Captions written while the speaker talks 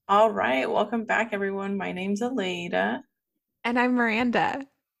All right, welcome back, everyone. My name's Aleida, And I'm Miranda.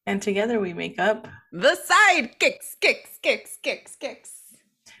 and together we make up The sidekicks, kicks.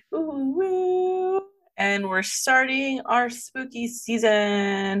 Ooh, Woo, and we're starting our spooky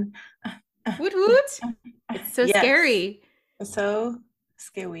season. Woot woot. It's so Yes, scary. so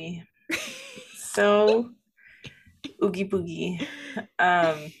scary, so oogie boogie.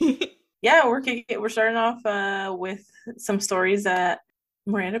 Um, yeah, we're starting off with some stories that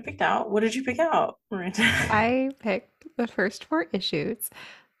Miranda picked out. What did you pick out, Miranda? I picked the first four issues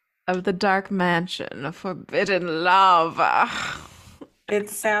of The Dark Mansion of Forbidden Love. It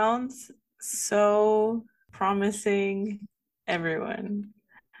sounds so promising, everyone.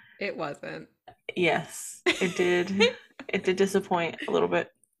 It wasn't. Yes, it did. It did disappoint a little bit.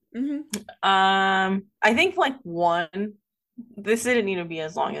 Hmm. I think like one, this didn't need to be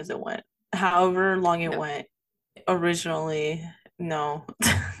as long as it went. However long it No. went originally, no,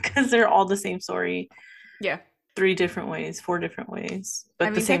 because they're all the same story, Yeah. three different ways, four different ways, I but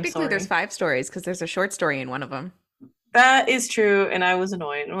the mean, same technically, there's story. five stories because there's a short story in one of them. That is true, and I was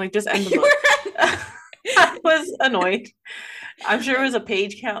annoyed. I'm like, just end the You book. were I was annoyed. I'm sure it was a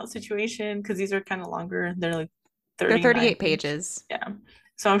page count situation because these are kind of longer. They're like They're 39 38 pages. pages. Yeah.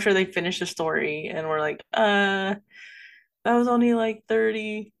 So I'm sure they finished the story and we're like, that was only like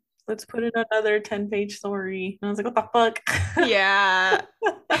 30. Let's put in another 10-page story. And I was like, what the fuck? Yeah.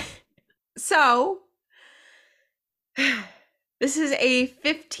 So, this is a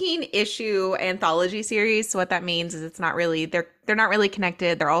 15 issue anthology series. So what that means is they're not really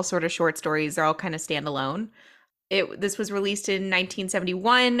connected. They're all sort of short stories. They're all kind of standalone. This was released in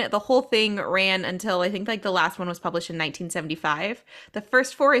 1971. The whole thing ran until I think like the last one was published in 1975. The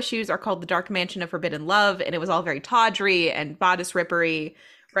first four issues are called The Dark Mansion of Forbidden Love, and it was all very tawdry and bodice rippery,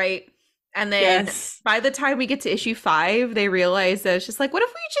 right? And then Yes. by the time we get to issue five, they realize that it's just like, what if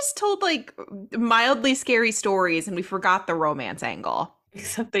we just told like mildly scary stories and we forgot the romance angle?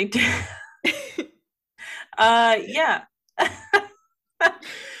 Except they did. Yeah.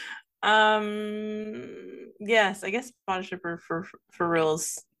 Yes, I guess Bond Shipper for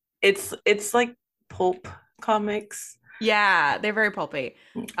reals. It's like pulp comics. Yeah, they're very pulpy,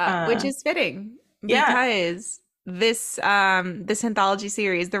 which Uh, is fitting yeah. because this anthology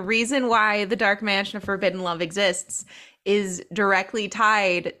series, the reason why The Dark Mansion of Forbidden Love exists is directly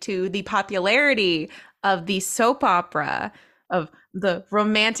tied to the popularity of the soap opera, of the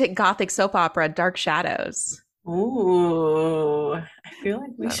romantic gothic soap opera Dark Shadows. Ooh, I feel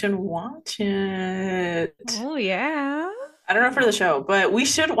like we So, should watch it. oh yeah. I don't know for the show, but we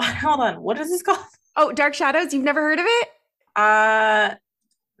should. Hold on. What is this called? Oh, Dark Shadows, you've never heard of it? Uh,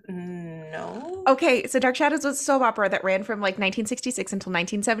 no. Okay, so Dark Shadows was a soap opera that ran from like 1966 until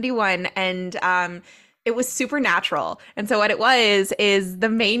 1971, and it was supernatural. And so what it was is the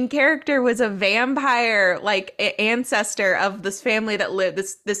main character was a vampire, like ancestor of this family that lived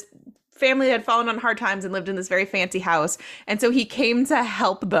this family that had fallen on hard times and lived in this very fancy house. And so he came to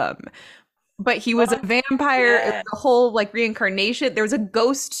help them, but he was a Fuck vampire. It yeah. was a whole like reincarnation. There was a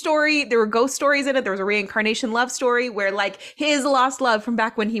ghost story. There were ghost stories in it. There was a reincarnation love story where like his lost love from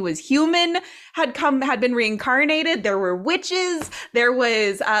back when he was human had been reincarnated. There were witches. There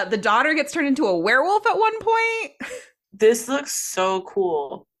was the daughter gets turned into a werewolf at one point. This looks so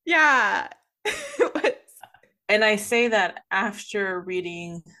cool. Yeah. It was. And I say that after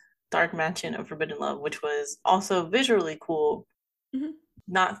reading Dark Mansion of Forbidden Love, which was also visually cool, Mhm.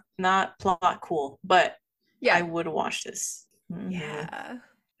 not plot cool, but I Yeah. would watch this. Mhm. Yeah.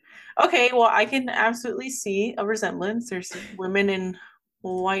 Okay, well, I can absolutely see a resemblance. There's women in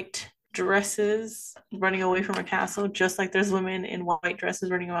white dresses running away from a castle, just like there's women in white dresses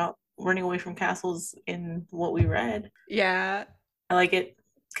running away from castles in what we read. Yeah. I like it.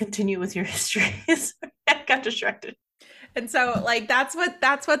 Continue with your history. I got distracted. And so like that's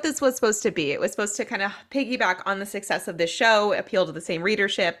what this was supposed to be. It was supposed to kind of piggyback on the success of this show, appeal to the same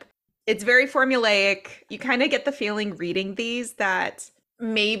readership. It's very formulaic. You kind of get the feeling reading these that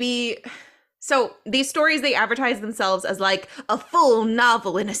maybe so these stories they advertise themselves as like a full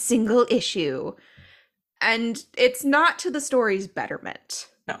novel in a single issue. And it's not to the story's betterment,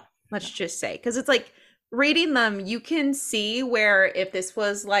 No, no. let's just say, because it's like reading them you can see where if this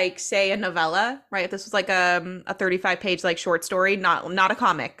was like say a novella, right, if this was like a 35 page like short story, not a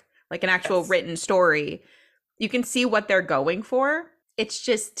comic, like an actual Yes. written story, you can see what they're going for. It's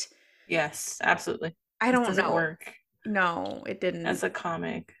just Yes, absolutely. I This don't doesn't know. work No, it didn't. as a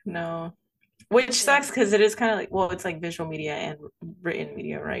comic. No. Which Yeah. sucks because it is kind of like, well, it's like visual media and written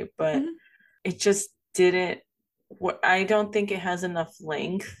media, right? But Mhm. it just didn't, I don't think it has enough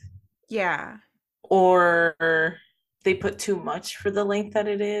length Yeah. or they put too much for the length that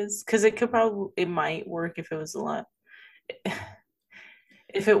it is. Because it might work if it was a lot.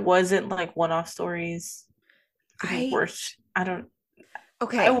 If it wasn't like one-off stories, if it I worked, I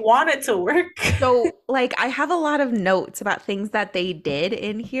okay. want it to work. So, like, I have a lot of notes about things that they did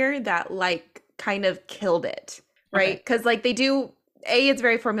in here that, like, kind of killed it, right? Okay. Because, like, they do, it's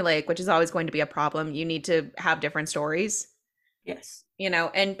very formulaic, which is always going to be a problem. You need to have different stories, Yes.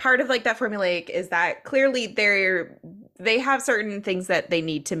 and part of, like, that formulaic is that clearly they have certain things that they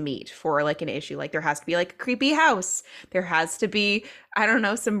need to meet for, like, an issue. Like, there has to be, like, a creepy house. There has to be, I don't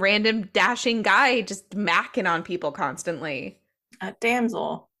know, some random dashing guy just macking on people constantly. A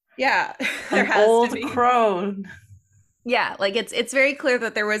damsel. Yeah, there An has to old be. crone. Yeah, like it's very clear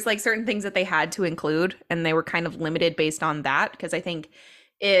that there was like certain things that they had to include and they were kind of limited based on that because I think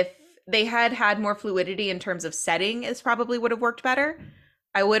if they had had more fluidity in terms of setting is probably would have worked better.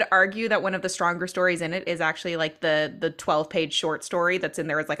 I would argue that one of the stronger stories in it is actually like the 12-page short story that's in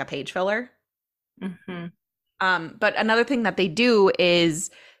there as like a page filler. Mm-hmm. But another thing that they do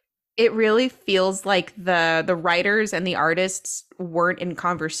is it really feels like the writers and the artists weren't in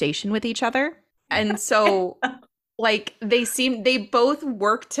conversation with each other. And so like they both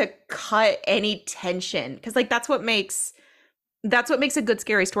work to cut any tension because like that's what makes a good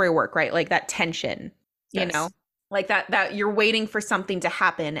scary story work, right? Like that tension, you know? Yes. Like that you're waiting for something to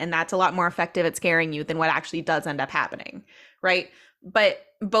happen and that's a lot more effective at scaring you than what actually does end up happening, right? But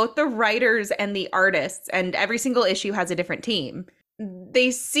both the writers and the artists and every single issue has a different team. They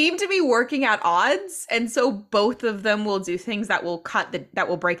seem to be working at odds, and so both of them will do things that will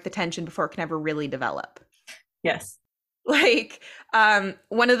break the tension before it can ever really develop. Yes. Like,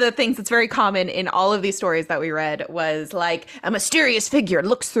 one of the things that's very common in all of these stories that we read was like a mysterious figure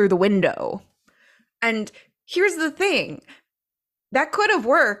looks through the window. And here's the thing that could have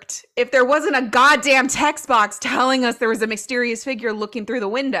worked if there wasn't a goddamn text box telling us there was a mysterious figure looking through the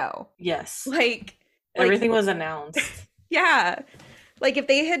window. Yes. Like, Everything was announced. yeah. Like if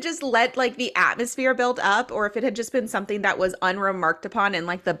they had just let like the atmosphere build up, or if it had just been something that was unremarked upon in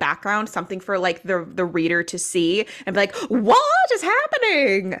like the background, something for like the reader to see and be like, what is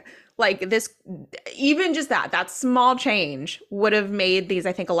happening? Like this, even just that small change would have made these,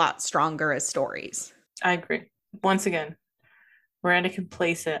 I think, a lot stronger as stories. I agree. Once again, Miranda can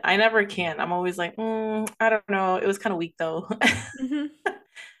place it. I never can. I'm always like, I don't know. It was kind of weak though. Hmm.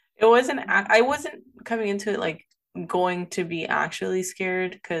 I wasn't coming into it like going to be actually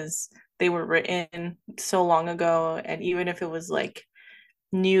scared because they were written so long ago. And even if it was like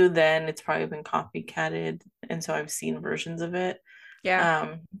new then, it's probably been copycatted. And so I've seen versions of it.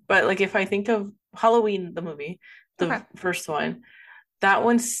 Yeah. But like if I think of Halloween, the movie, the Okay. first one, that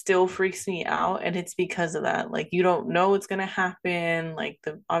one still freaks me out. And it's because of that. Like you don't know what's gonna happen. Like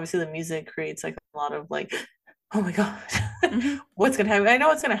the obviously the music creates like a lot of like, oh my God, Hmm. what's gonna happen? I know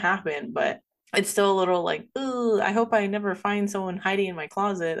what's gonna happen, but it's still a little like, ooh, I hope I never find someone hiding in my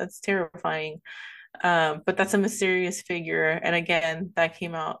closet. That's terrifying. But that's a mysterious figure. And again, that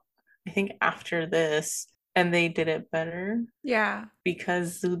came out, I think, after this, and they did it better Yeah.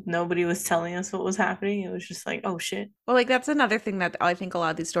 because nobody was telling us what was happening. It was just like, oh shit. Well, like that's another thing that I think a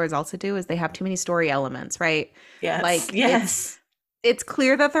lot of these stories also do is they have too many story elements, right? Yes, Like yes. it's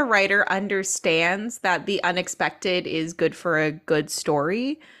clear that the writer understands that the unexpected is good for a good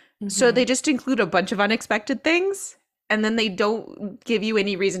story. So they Hmm. just include a bunch of unexpected things and then they don't give you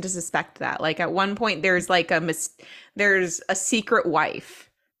any reason to suspect that. Like at one point there's like there's a secret wife.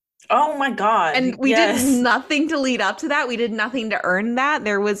 Oh my God. And we did Yes. nothing to lead up to that. We did nothing to earn that.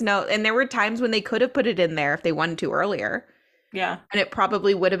 There was no, and there were times when they could have put it in there if they wanted to earlier. Yeah. And it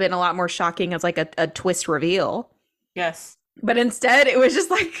probably would have been a lot more shocking as like a twist reveal. Yes. But instead, it was just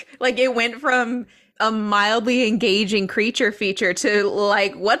like it went from a mildly engaging creature feature to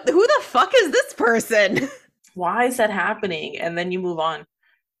like what who the fuck is this person? Why is that happening? And then you move on.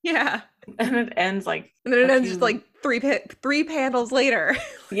 Yeah. And it ends like And then a it ends just few, like three panels later.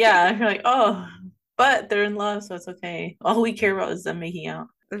 yeah, you're like, oh, but they're in love, so it's okay. All we care about is them making out.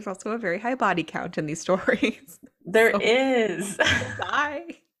 There's also a very high body count in these stories. There So is. people I'm die.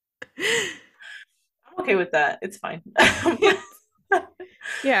 okay with that. It's fine.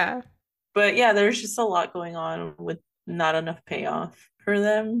 Yeah. But yeah, there's just a lot going on with not enough payoff for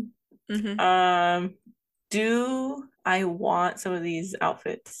them. Hmm. Um, do I want some of these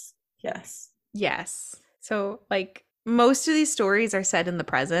outfits? Yes. Yes. So, like, most of these stories are set in the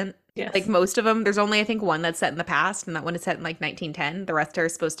present. Like, Yes. most of them, there's only, I think, one that's set in the past, and that one is set in like 1910. The rest are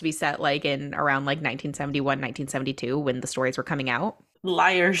supposed to be set like in around like 1971, 1972 when the stories were coming out.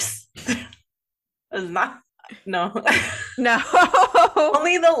 Liars. It's not. No. No.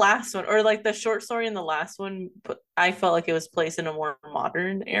 Only the last one, or like the short story in the last one, but I felt like it was placed in a more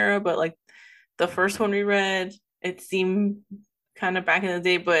modern era. But like the first one we read, it seemed kind of back in the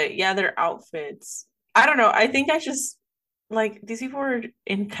day. But yeah, their outfits. I don't know. I think I just like these people are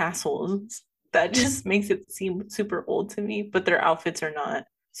in castles. That just makes it seem super old to me, but their outfits are not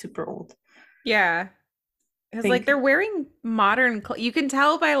super old. Yeah. I It's like think, they're wearing modern you can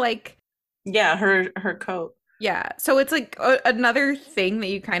tell by like yeah, her coat. yeah. So it's like another thing that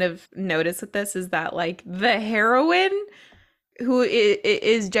you kind of notice with this is that like the heroine who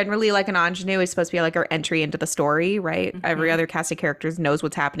is generally like an ingenue is supposed to be like her entry into the story, right? Every Mm-hmm. other cast of characters knows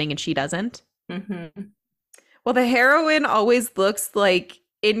what's happening and she doesn't. Mm-hmm. Well, the heroine always looks like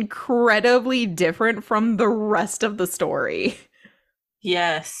incredibly different from the rest of the story.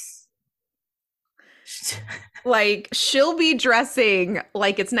 Yes. Like she'll be dressing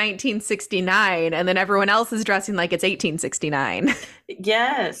like it's 1969 and then everyone else is dressing like it's 1869.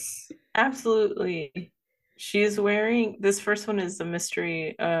 Yes, absolutely. She's wearing this first one is the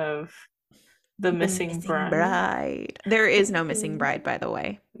mystery of the The missing missing bride. bride. There is no missing bride, by the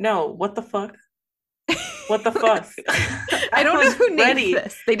way. No, what the fuck? What the fuck? I I don't know was who named ready.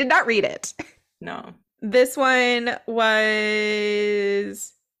 this. They did not read it. No. This one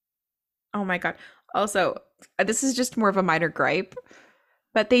was, oh my God. Also, this is just more of a minor gripe,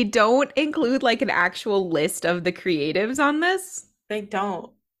 but they don't include like an actual list of the creatives on this. They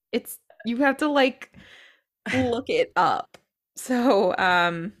don't. It's, you have to like look it up. So,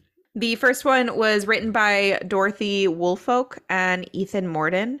 the first one was written by Dorothy Woolfolk and Ethan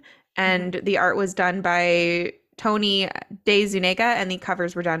Morden, Mhm. and the art was done by Tony De Zuniga, and the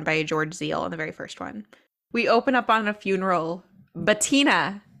covers were done by George Zeal on the very first one. We open up on a funeral.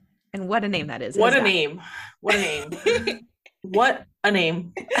 Bettina, and what a name that is, What has a died. name. What a name. What a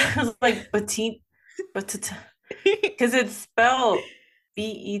name. I was like Bettina, but because it's spelled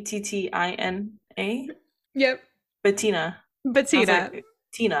Bettina. Yep, Bettina. I was Bettina. like,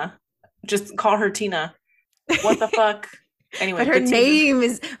 Tina. Just call her Tina. What the fuck? But Anyway, her Bettina. name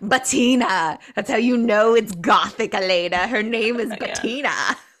is Bettina. That's how you know it's gothic, Elena. Her name is Yeah. Bettina.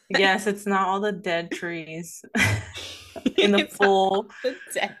 Yes, it's not all the dead trees in the It's not the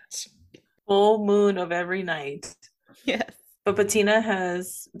dead. full moon of every night. Yes. But Bettina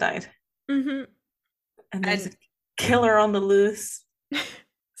has died, Hmm. and there's a And killer on the loose.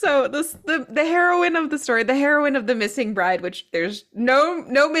 so the heroine of the story, the heroine of the missing bride, which there's no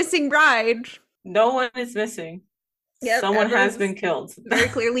missing bride. No one is missing. Yep, Someone has everyone's been killed. very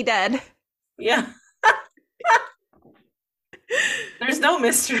clearly dead. Yeah, there's no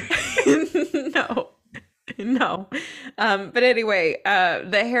mystery. No. No. But anyway,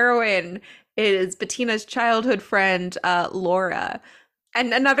 the heroine is Bettina's childhood friend, Laura.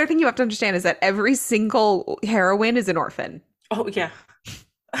 And another thing you have to understand is that every single heroine is an orphan, Oh yeah,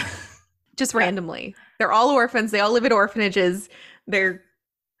 just yeah. randomly. They're all orphans. They all live at orphanages. They're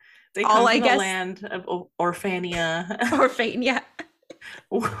They all, come I from the guess, land of Orphania, orphan. Yeah.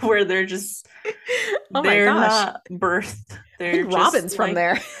 where they're just Oh my they're gosh. not birthed. I They're think just Robin's from like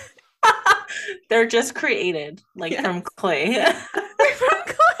there. they're just created like Yes. from clay. They're from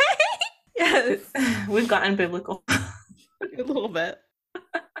Clay. Yes. We've gotten biblical. A little bit.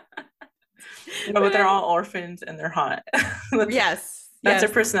 No, but they're all orphans and they're hot. that's Yes. that's their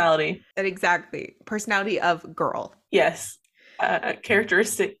Yes. personality. Exactly. Personality of girl. Yes. A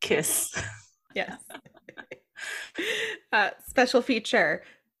characteristic kiss. Yes. Special feature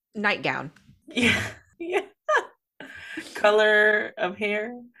nightgown. Yeah. Yeah. Color of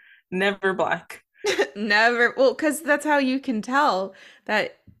hair, never black. Never, well, because that's how you can tell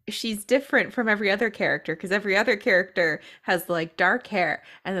that she's different from every other character, because every other character has like dark hair,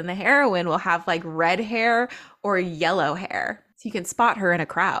 and then the heroine will have like red hair or yellow hair. So you can spot her in a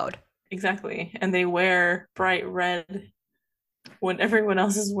crowd. Exactly. And they wear bright red when everyone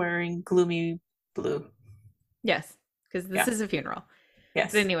else is wearing gloomy blue. Yes, because this Yeah. is a funeral. But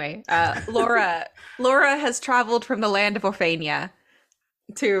Yes. anyway, Laura has traveled from the land of Orphania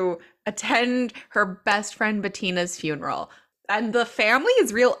to attend her best friend Bettina's funeral. And the family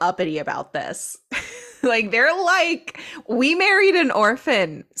is real uppity about this. Like, they're like, we married an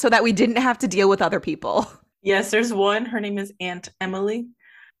orphan so that we didn't have to deal with other people. Yes, there's one. Her name is Aunt Emily.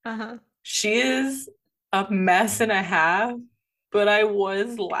 Uh-huh. She is a mess and a half, but I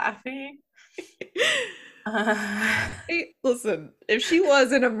was laughing. Hey, listen, if she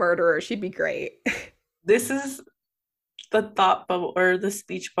wasn't a murderer, she'd be great. This is the thought bubble or the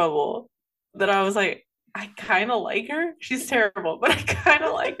speech bubble that I was like, I kind of like her. She's terrible, but I kind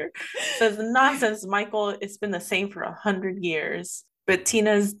of like her. Says nonsense, Michael. It's been the same for 100 years.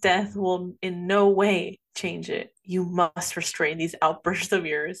 Bettina's death will in no way change it. You must restrain these outbursts of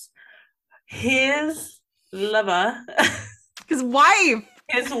yours. His lover, His wife.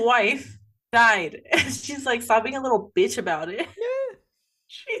 his wife, died. And she's like sobbing a little bitch about it. Yeah.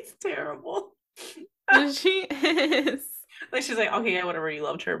 She's terrible. She is. Like she's like, okay, yeah, whatever, you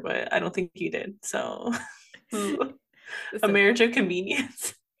loved her, but I don't think you did. So a Listen, marriage of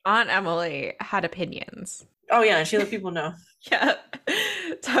convenience. Aunt Emily had opinions. Oh yeah, and she let people know. Yeah.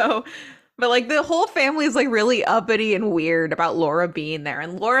 So, but like the whole family is like really uppity and weird about Laura being there.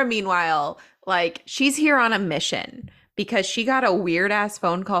 And Laura, meanwhile, like she's here on a mission because she got a weird ass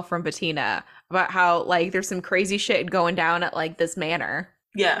phone call from Bettina about how like there's some crazy shit going down at like this manor.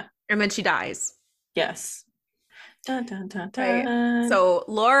 Yeah. And then she dies. Yes. Dun, dun, dun, Right. dun. So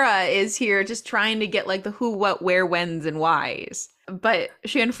Laura is here just trying to get like the who, what, where, whens, and whys. But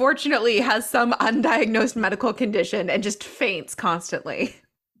she unfortunately has some undiagnosed medical condition and just faints constantly.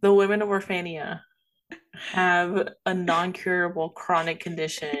 The women of Orphania have a non-curable chronic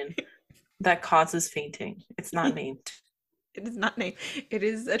condition that causes fainting. It's not named. It is not named. It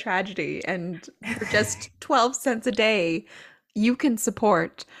is a tragedy. And for just 12 cents a day, you can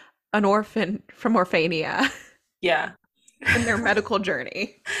support an orphan from Orphania Yeah. in their medical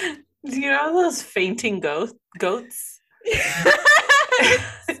journey. Do you know those fainting goats?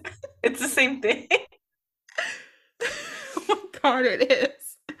 It's the same thing. Oh my God, it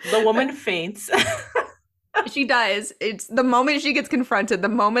is. The woman faints. She does. It's the moment she gets confronted, the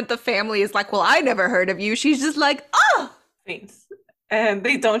moment the family is like, well, I never heard of you. She's just like, oh. Faints. And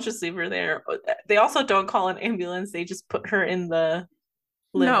they don't just leave her there. They also don't call an ambulance. They just put her in the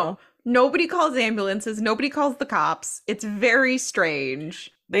limo. No, nobody calls ambulances. Nobody calls the cops. It's very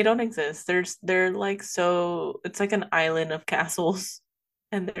strange. They don't exist. They're like so it's like an island of castles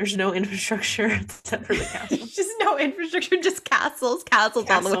and there's no infrastructure except for the castles. Just no infrastructure, just castles all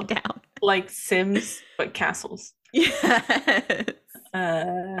the way down. Like Sims, but castles. Yes.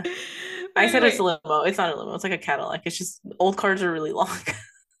 I said it's a limo. It's not a limo. It's like a Cadillac. It's just old cars are really long.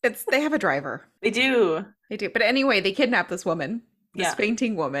 They have a driver. They do. They do. But anyway, they kidnap this woman, this Yeah.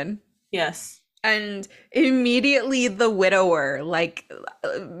 fainting woman. Yes. And immediately the widower, like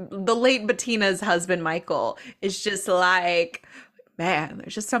the late Bettina's husband, Michael, is just like, man,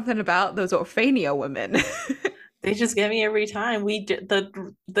 there's just something about those Orphania women. They just get me every time.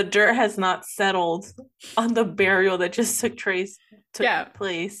 The dirt has not settled on the burial that just took place,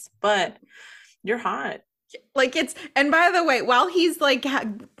 but you're hot. Like it's, and by the way, while he's like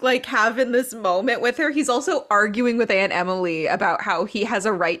having this moment with her, he's also arguing with Aunt Emily about how he has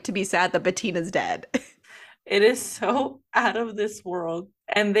a right to be sad that Bettina's dead. It is so out of this world,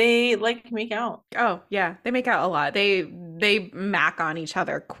 and they like make out. Oh yeah, they make out a lot. They mac on each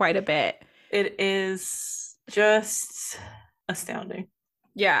other quite a bit. It is just astounding.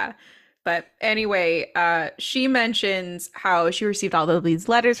 Yeah. But anyway, she mentions how she received all of these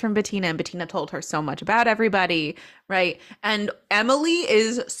letters from Bettina, and Bettina told her so much about everybody, right? And Emily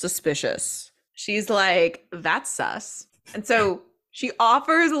is suspicious. She's like, that's sus. And so she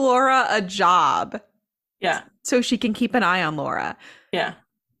offers Laura a job. Yeah. So she can keep an eye on Laura. Yeah.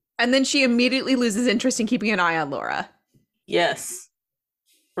 And then she immediately loses interest in keeping an eye on Laura. Yes.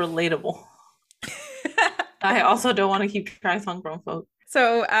 Relatable. I also don't want to keep track on grown folk.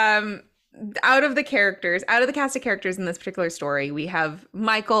 So, out of the cast of characters in this particular story, we have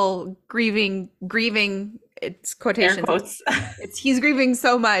Michael grieving, it's quotations. Air quotes. He's grieving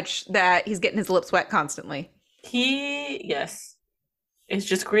so much that he's getting his lips wet constantly. Yes, is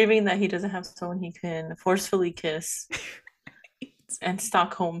just grieving that he doesn't have someone he can forcefully kiss and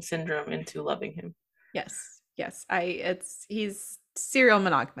Stockholm syndrome into loving him. Yes. He's serial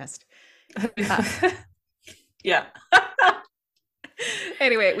monogamist. Yeah.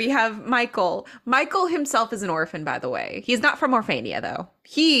 Anyway, we have Michael. Michael himself is an orphan, by the way. He's not from Orphania, though.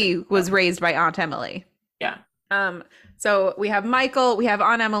 He was raised by Aunt Emily. Yeah. So we have Michael. We have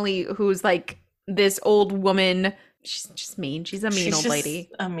Aunt Emily, who's like this old woman. She's just mean. She's a mean old lady.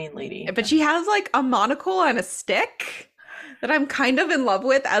 A mean lady. But she has like a monocle and a stick that I'm kind of in love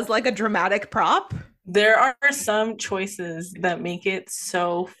with as like a dramatic prop. There are some choices that make it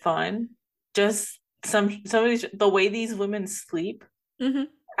so fun. Just some of these, the way these women sleep,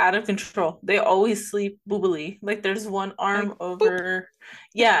 out of control. They always sleep boobily. Like there's one arm like, over,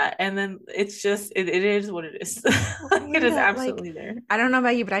 yeah, and then it's just it is what it is. Like, it is absolutely like, there. I don't know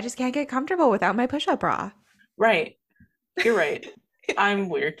about you, but I just can't get comfortable without my push-up bra. Right, you're right. I'm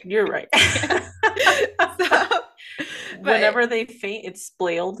weird. You're right. Whenever they faint, it's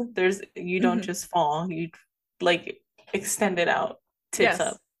splayed. You don't just fall. You like extend it out, tits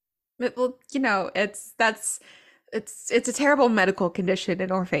up. Well, you know, that's It's a terrible medical condition in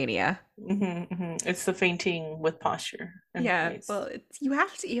Orphania. It's the fainting with posture and Yeah, place. well, you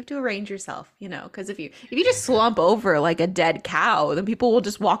have to arrange yourself, because if you just slump over like a dead cow, then people will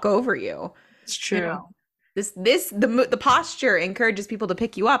just walk over you. It's You true. know, the posture encourages people to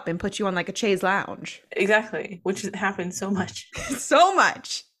pick you up and put you on like a chaise lounge. Exactly, which happens so much. So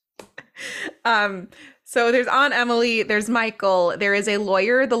much. Um, so there's Aunt Emily, there's Michael, there is a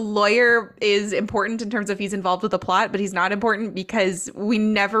lawyer. The lawyer is important in terms of he's involved with the plot, but he's not important because we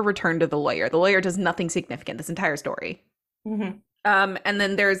never return to the lawyer. The lawyer does nothing significant this entire story. Hmm. And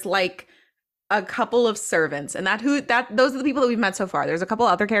then there's like a couple of servants, and those are the people that we've met so far. There's a couple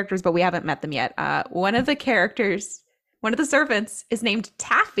other characters, but we haven't met them yet. One of the servants is named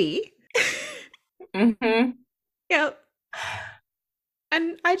Taffy. Hmm. Yep.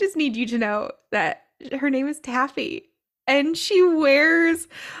 And I just need you to know that her name is Taffy. And she wears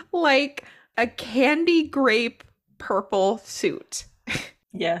like a candy grape purple suit.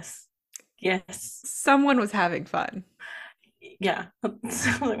 Yes. Yes. Someone was having fun. Yeah. So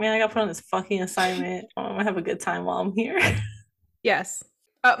I was like, man, I got put on this fucking assignment. I'm gonna have a good time while I'm here. Yes.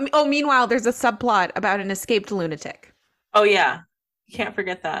 Meanwhile, there's a subplot about an escaped lunatic. Oh yeah. You can't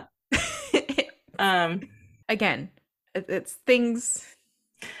forget that. Um, Again, it's things.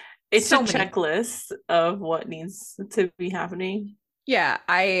 it's So a many. checklist of what needs to be happening. Yeah,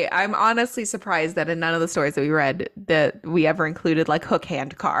 I'm honestly surprised that in none of the stories that we read that we ever included like hook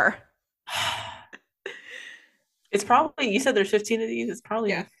hand car. It's probably, you said there's 15 of these. It's probably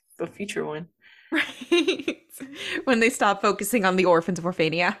Yeah. the future one. Right. When they stop focusing on the orphans of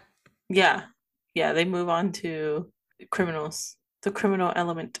Orphania. Yeah. Yeah, they move on to criminals, the criminal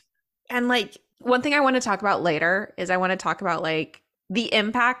element. And like one thing I want to talk about later is I want to talk about like the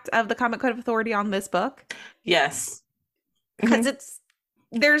impact of the Comic Code Authority on this book. Yes. Because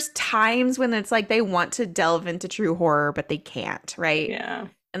there's times when it's like they want to delve into true horror, but they can't, right? Yeah.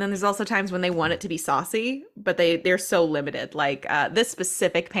 And then there's also times when they want it to be saucy, but they're so limited. Like this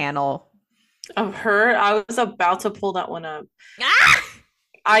specific panel. Of her, I was about to pull that one up. Ah!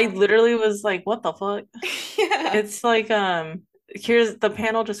 I literally was like, what the fuck? Yeah. It's like, here's the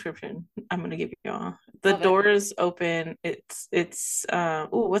panel description. I'm gonna give you all. The Love it. doors open.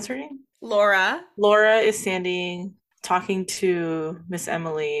 What's her name? Laura. Laura is standing talking to Miss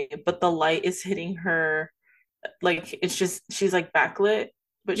Emily, but the light is hitting her. Like it's just she's like backlit,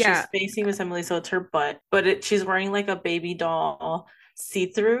 but she's Yeah. facing Miss Emily, so it's her butt. But she's wearing like a baby doll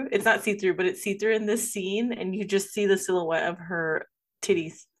see-through. It's not see-through, but it's see-through in this scene, and you just see the silhouette of her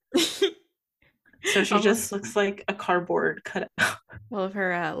titties. So she All just looks like a cardboard cut out. of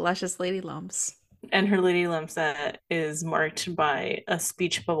her luscious lady lumps. And her lady lump set is marked by a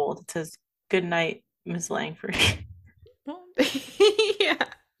speech bubble that says, "Good night, Miss Langford." Yeah.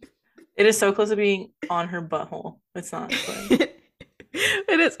 It is so close to being on her butthole. It's not, but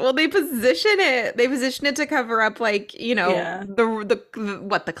It is. Well, they position it. They position it to cover up, like, yeah.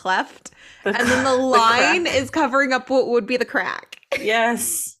 the cleft, The, and then the the line crack. is covering up what would be the crack.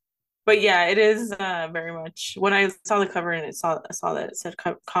 Yes. But yeah, it is very much. When I saw the cover and I saw that it said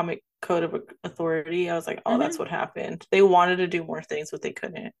Comic Code of Authority, I was like, oh, that's Mhm. what happened. They wanted to do more things, but they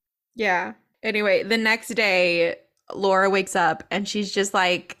couldn't. Yeah. Anyway, the next day, Laura wakes up and she's just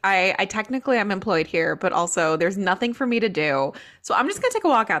like, I technically am employed here, but also there's nothing for me to do. So I'm just gonna take a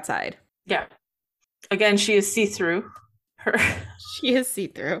walk outside. Yeah. Again, she is see-through. Her, She is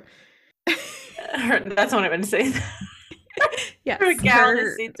see-through. that's what I meant to say. Yes, Her gown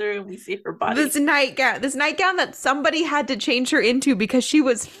is see-through and we see her body. this nightgown that somebody had to change her into because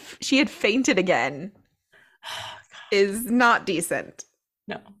she had fainted again is not decent.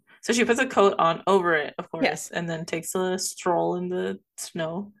 No. So she puts a coat on over it, of course, Yes. and then takes a stroll in the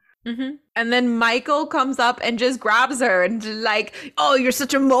snow. And then Michael comes up and just grabs her and like, oh, you're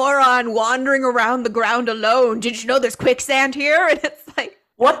such a moron wandering around the ground alone. Did you know there's quicksand here? And it's like,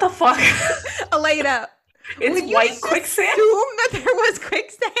 What the fuck? Elena, It's would you white just quicksand? assume that there was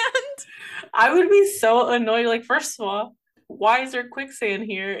quicksand? I would be so annoyed. Like, first of all, why is there quicksand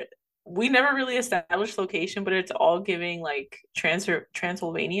here? We never really established location, but it's all giving like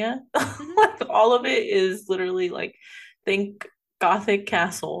Transylvania. Like all of it is literally like think Gothic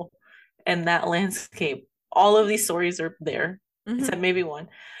castle and that landscape. All of these stories are there, except maybe one.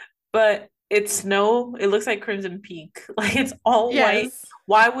 But it's snow. It looks like Crimson Peak. Like it's all white. Yes.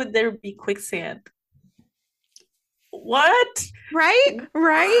 Why would there be quicksand? What? Right?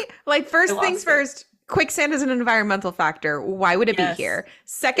 Like, I first lost things it. first, quicksand is an environmental factor. Why would it Yes. be here?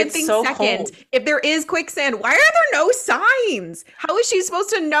 Second It's thing so second, cold. if there is quicksand, why are there no signs? How is she supposed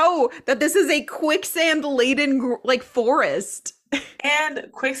to know that this is a quicksand laden like forest? And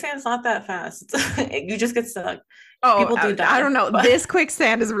quicksand's not that fast. You just get stuck. Oh, People do I die, don't know. but This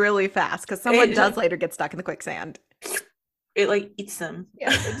quicksand is really fast because someone does it later get stuck in the quicksand. it like eats them. Yeah,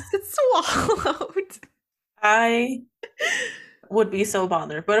 they just get swallowed. I would be so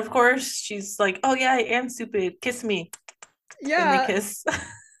bothered. But of course, she's like, "Oh yeah, I am stupid. Kiss me." And they Yeah, kiss.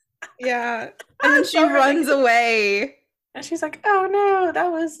 yeah. And then she So runs ridiculous. away. And she's like, "Oh no,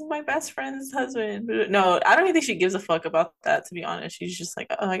 that was my best friend's husband." No, I don't even think she gives a fuck about that, to be honest. She's just like,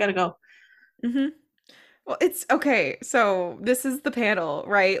 "Oh, I gotta go." Hmm. Well, it's okay. So this is the panel,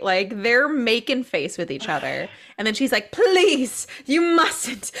 right? Like they're making face with each other. And then she's like, please, you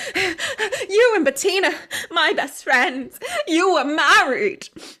mustn't. You and Bettina, my best friends, you were married.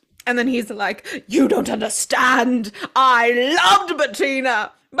 And then he's like, you don't understand. I loved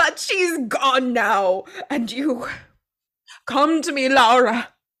Bettina, but she's gone now. And you come to me, Laura.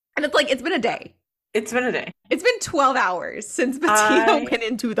 And it's like, it's been a day. It's been a day. It's been 12 hours since Bettina I went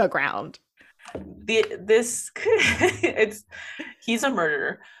into the ground. this it's he's a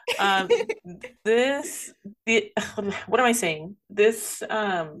murderer. Um this the what am I saying? This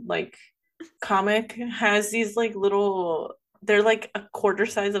like comic has these like little, they're like a quarter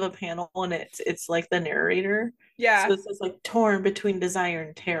size of a panel, and it's like the narrator. So Yeah. it says like, torn between desire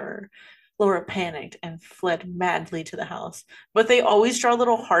and terror. Laura panicked and fled madly to the house. But they always draw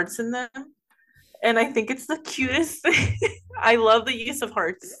little hearts in them. And I think it's the cutest thing. I love the use of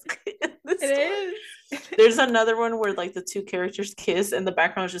hearts in this It story. is. There's another one where like the two characters kiss and the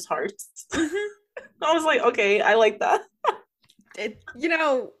background is just hearts. Mhm. I was like, okay, I like that.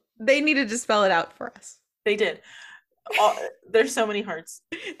 They needed to spell it out for us. They did. All, there's so many hearts.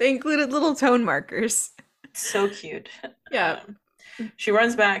 They included little tone markers. So cute. Yeah. She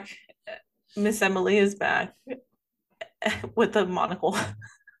runs back. Miss Emily is back with the monocle.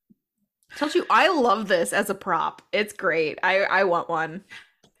 Told you I love this as a prop. It's great. I want one.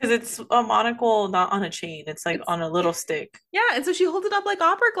 Because it's a monocle, not on a chain. It's like It's on a little stick. Yeah, and so she holds it up like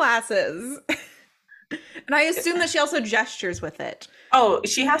opera glasses. And I assume that she also gestures with it. Oh,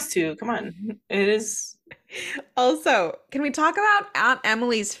 she has to. Come on. It is. Also, can we talk about Aunt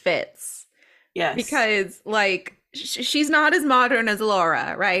Emily's fits? Yes. Because like she's not as modern as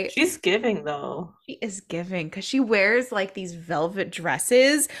Laura, right? She's giving though. She is giving because she wears like these velvet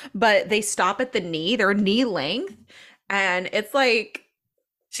dresses, but they stop at the knee. They're knee length. And it's like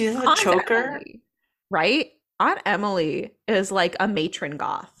She's a Aunt choker. Emily, right? Aunt Emily is like a matron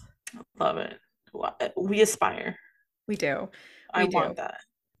goth. Love it. We aspire. We do. I We want do. that.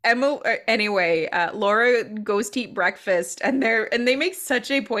 Anyway, Laura goes to eat breakfast, and they make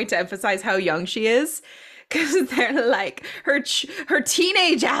such a point to emphasize how young she is, because they're like her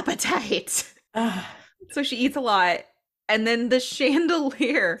teenage appetite. So she eats a lot, and then the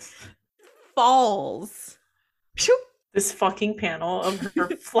chandelier falls. Phew. This fucking panel of her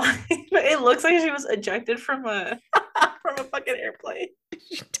flying. It looks like she was ejected from a from a fucking airplane.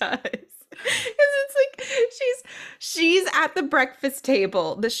 She does. Because it's like she's at the breakfast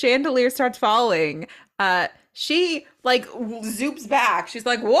table. The chandelier starts falling. She like zoops back. She's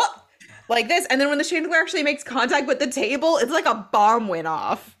like, what? Like this. And then when the chandelier actually makes contact with the table, it's like a bomb went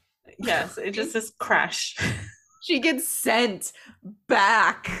off. Yes, it just says crash. She gets sent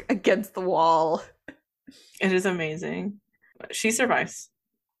back against the wall. It is amazing. She survives.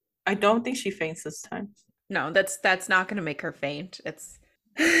 I don't think she faints this time. No, that's not gonna make her faint. It's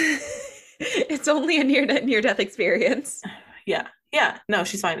it's only a near death experience. Yeah. Yeah. No,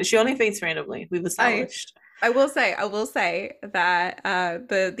 she's fine. She only faints randomly. We've established. I will say that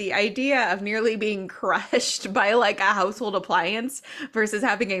the idea of nearly being crushed by like a household appliance versus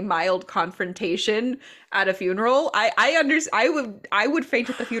having a mild confrontation at a funeral, I would faint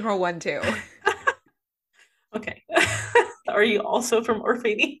at the funeral one too. Okay. Are you also from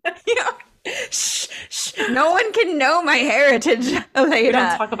Orphania? Yeah. Shh, shh. No one can know my heritage We don't later.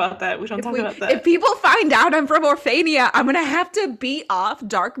 talk about that. We don't talk about If that. people find out I'm from Orphania, I'm gonna have to beat off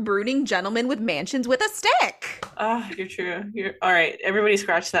dark brooding gentlemen with mansions with a stick. Ah, you're true. You're all right. Everybody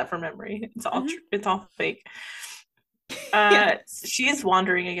scratch that from memory. It's all Mhm. it's all fake. Yeah. She is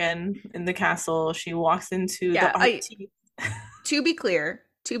wandering again in the castle. She walks into Yeah, the art team. to be clear,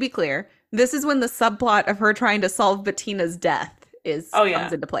 this is when the subplot of her trying to solve Bettina's death Oh comes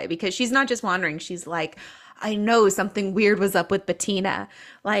yeah. into play because she's not just wandering, she's like, I know something weird was up with Bettina.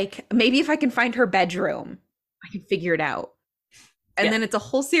 Like, maybe if I can find her bedroom, I can figure it out. And Yeah. then it's a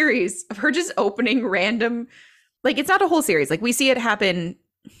whole series of her just opening random, like, it's not a whole series. Like, we see it happen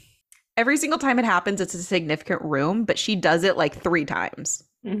every single time it happens, it's a significant room, but she does it like 3 times.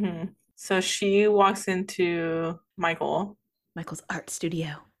 So she walks into Michael's art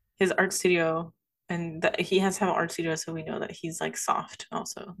studio. his art studio, and he has to have an art studio, so we know that he's like soft.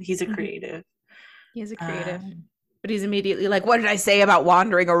 Also, he's a Mhm. creative. He is a creative. Um, But he's immediately like, what did I say about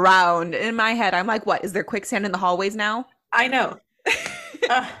wandering around? In my head, I'm like, what? Is there quicksand in the hallways now? I know.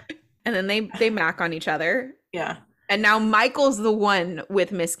 Uh, And then they mac on each other. yeah, And now Michael's the one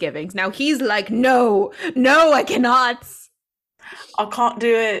with misgivings. Now he's like, no, no, I cannot. I can't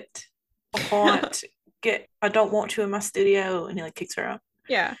do it. I can't get. I don't want to in my studio, and he like kicks her out,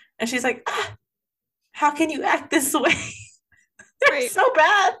 Yeah, and she's like, "How can you act this way? They're right. so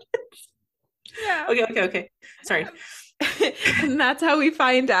bad." Yeah. Okay, okay, okay. Sorry. And that's how we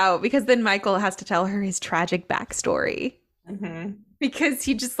find out because then Michael has to tell her his tragic backstory Hmm. because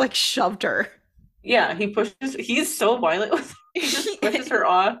he just like shoved her. Yeah, he pushes. He's so violent with her. He just pushes her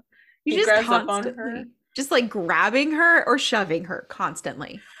off. He's He just grabs up on her. constantly just like grabbing her or shoving her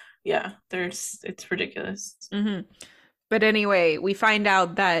constantly. Yeah, it's ridiculous. Hmm. But anyway, we find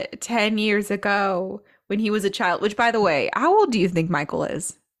out that 10 years ago, when he was a child, which by the way, how old do you think Michael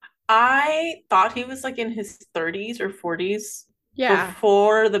is? I thought he was like in his 30s or 40s Yeah.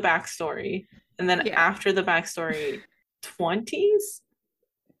 before the backstory. And then Yeah. after the backstory, 20s?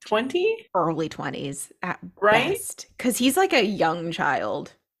 20? Early 20s at Right? best. Because he's like a young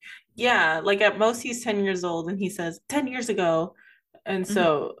child. Yeah, like at most he's 10 years old and he says 10 years ago. And Hmm.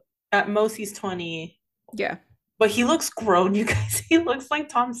 so at most he's 20, Yeah. but he looks grown, you guys. He looks like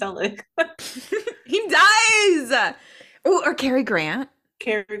Tom Selleck. He does. Oh, or Cary Grant.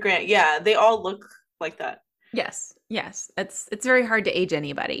 Cary Grant. Yeah, they all look like that. Yes. Yes. It's very hard to age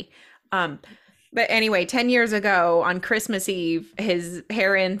anybody. Um, but anyway, 10 years ago on Christmas Eve, his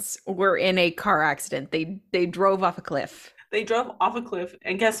parents were in a car accident. They drove off a cliff. They drove off a cliff,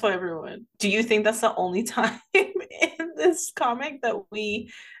 and guess what, everyone? Do you think that's the only time in this comic that we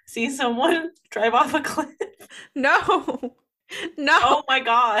see someone drive off a cliff? No. No. Oh my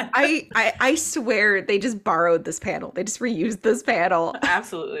God. I swear they just borrowed this panel. They just reused this panel.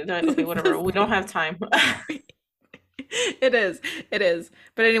 Absolutely. Okay, whatever. We don't have time. It is. It is.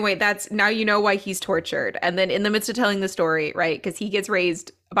 But anyway, that's now you know why he's tortured. And then in the midst of telling the story, right? Because he gets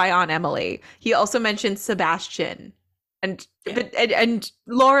raised by Aunt Emily. He also mentions Sebastian. And Yeah. and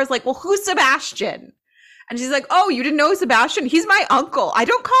Laura's like, "Well, who's Sebastian?" And she's like, "Oh, you didn't know Sebastian? He's my uncle. I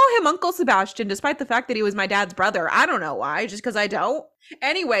don't call him Uncle Sebastian despite the fact that he was my dad's brother. I don't know why, just because I don't."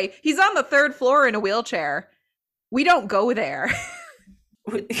 Anyway, he's on the third floor in a wheelchair. We don't go there.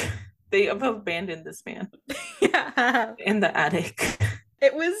 They have abandoned this man Yeah. in the attic.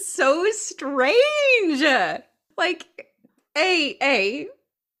 It was so strange. Like,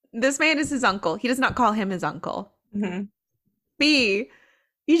 this man is his uncle. He does not call him his uncle. Mhm. B,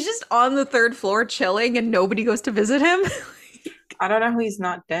 he's just on the third floor chilling and nobody goes to visit him. I don't know how he's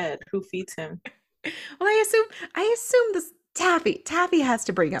not dead. Who feeds him? Well, I assume this Taffy has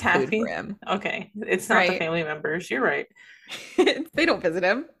to bring up food for Taffy? him. Okay. It's not the Right. family members. You're right. They don't visit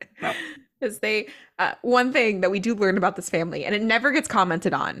him. No. Is they one thing that we do learn about this family, and it never gets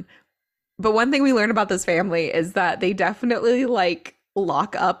commented on, but one thing we learn about this family is that they definitely like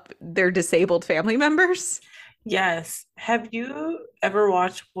lock up their disabled family members. Yes. Have you ever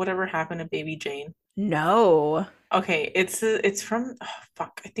watched Whatever Happened to Baby Jane? No. Okay, it's from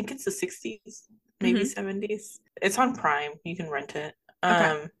fuck, I think it's the 60s, maybe Hmm. 70s. It's on Prime. You can rent it.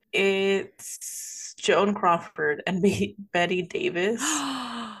 Okay. It's Joan Crawford and Betty Davis.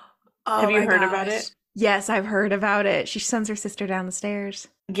 Oh Have you my heard about gosh. it? Yes, I've heard about it. She sends her sister down the stairs.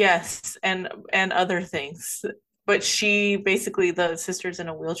 Yes, and other things. But she basically the sister's in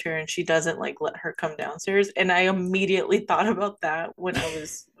a wheelchair and she doesn't like let her come downstairs. And I immediately thought about that when I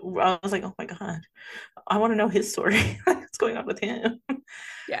was like, oh my God, I want to know his story. What's going on with him?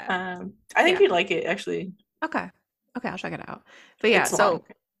 Yeah. I think Yeah. you'd like it actually. Okay. Okay, I'll check it out. But yeah, It's long. so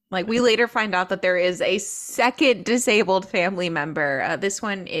like we later find out that there is a second disabled family member. This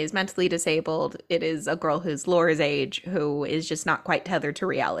one is mentally disabled. It is a girl who's Laura's age who is just not quite tethered to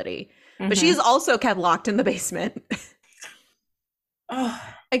reality. But she is Hmm. also kept locked in the basement. Oh,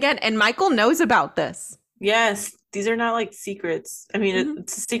 Again, and Michael knows about this. yes, these are not like secrets. I mean, Mhm.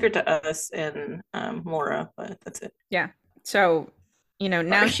 it's a secret to us and Laura, but that's it. Yeah. So,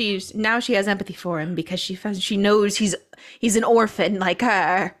 now Sorry. she has empathy for him because she knows he's an orphan like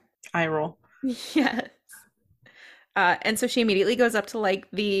her. Eye roll. Yes. And so she immediately goes up to like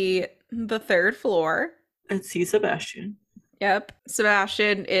the third floor. Let's see Sebastian. Yep.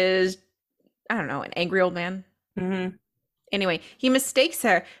 Sebastian is, I don't know, an angry old man. Hmm. Anyway, he mistakes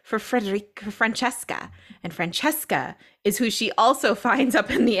her for Francesca, and Francesca is who she also finds up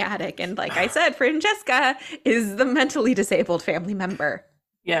in the attic. And like I said, Francesca is the mentally disabled family member.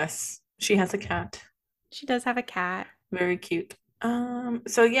 Yes, she has a cat. She does have a cat. Very cute.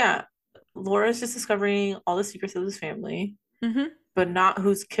 So yeah, Laura's just discovering all the secrets of his family, Mm-hmm. but not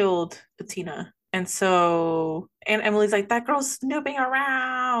who's killed Bettina. And so, and Emily's like, that girl's snooping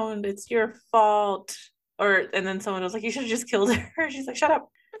around. It's your fault. And then someone was like, you should have just killed her. She's like, shut up.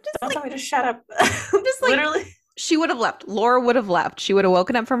 I'm just Don't like, tell me to shut up. I'm just like, Literally. she would have left. Laura would have left. She would have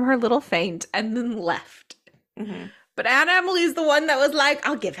woken up from her little faint and then left. Hmm. But Aunt Emily's the one that was like,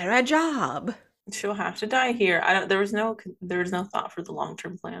 I'll give her a job. She'll have to die here. I don't, there was no thought for the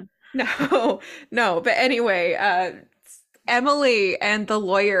long-term plan. No, no. But anyway, Emily and the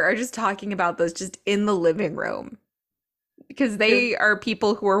lawyer are just talking about this just in the living room because they are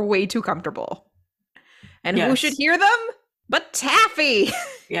people who are way too comfortable. And who should Yes. hear them? But Taffy.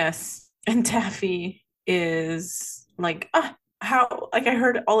 Yes. And Taffy is like, how, like I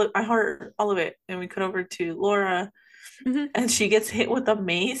heard all of it. And we cut over to Laura Mhm. and she gets hit with a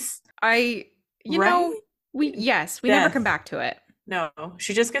mace. You Right? know, we never Death. come back to it. No,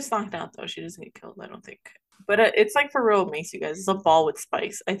 she just gets knocked out though. She doesn't get killed, I don't think. But it's like for real mace, you guys. It's a ball with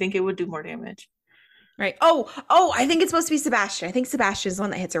spikes. I think it would do more damage. Right. Oh, I think it's supposed to be Sebastian. I think Sebastian's the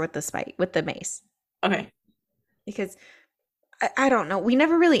one that hits her with the spike, with the mace. Okay. Because I don't know. We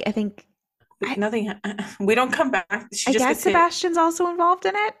never really, I think, Nothing. We don't come back. She I just guess gets hit. Sebastian's also involved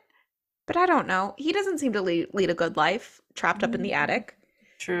in it, but I don't know. He doesn't seem to lead a good life, trapped up in the attic.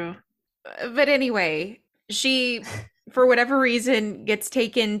 True. But anyway, she, for whatever reason, gets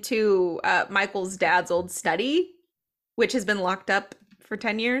taken to Michael's dad's old study, which has been locked up for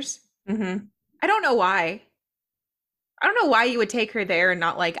 10 years. Mm-hmm. I don't know why. I don't know why you would take her there and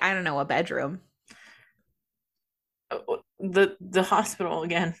not like, I don't know, a bedroom. The hospital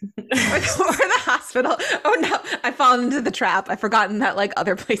again. Or the hospital. Oh no, I've fallen into the trap. I've forgotten that like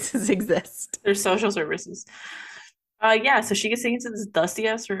other places exist. There's social services. Yeah, so she gets taken to this dusty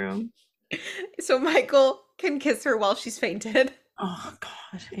ass room. So Michael can kiss her while she's fainted. Oh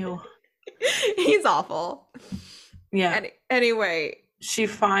god, ew. He's awful. Yeah. Anyway, She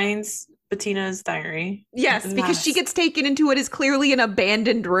finds Bettina's diary. yes, because she gets taken into what is clearly an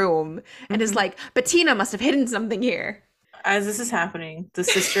abandoned room and is like, Bettina must have hidden something here. As this is happening, the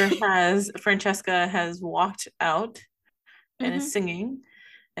sister Francesca has walked out and is singing,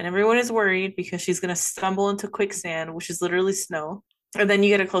 and everyone is worried because she's gonna stumble into quicksand, which is literally snow. And then you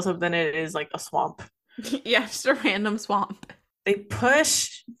get a close up, then it is like a swamp. Yeah, just a random swamp. They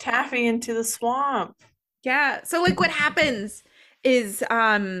push Taffy into the swamp. Yeah. So like what happens is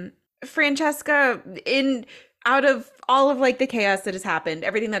Francesca, in out of all of like the chaos that has happened,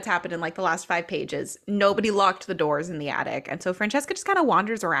 everything that's happened in like the last 5 pages, nobody locked the doors in the attic. And so Francesca just kind of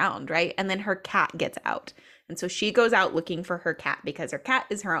wanders around, right? And then her cat gets out. And so she goes out looking for her cat because her cat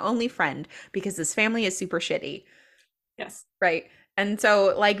is her only friend because this family is super shitty. Yes. Right. And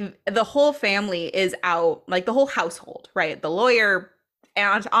so like the whole family is out, like the whole household, right? The lawyer,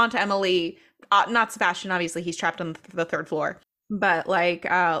 Aunt Emily, not Sebastian, obviously he's trapped on the 3rd floor. But like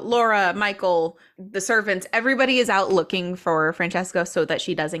Laura, Michael, the servants, everybody is out looking for Francesca so that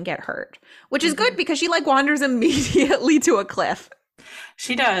she doesn't get hurt, which is good because she like wanders immediately to a cliff.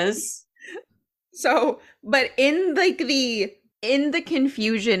 She does. So, but in like in the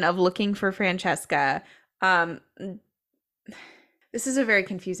confusion of looking for Francesca, this is a very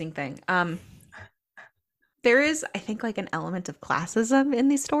confusing thing. There is, I think, like an element of classism in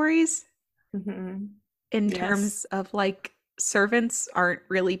these stories in terms of like servants aren't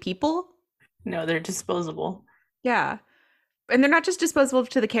really people. No, they're disposable. Yeah. And they're not just disposable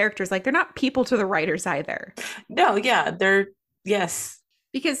to the characters, like they're not people to the writers either. No, yeah, yes.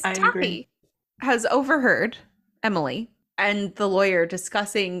 Because I Taffy agree. has overheard Emily and the lawyer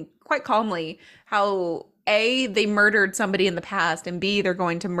discussing quite calmly how A, they murdered somebody in the past, and B, they're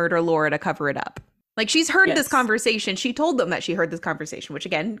going to murder Laura to cover it up. Like she's heard this conversation. She told them that she heard this conversation, which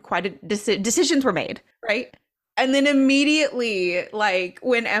again, quite a decisions were made, right? And then immediately, like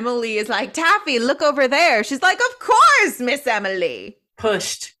when Emily is like, Taffy, look over there. She's like, of course, Miss Emily.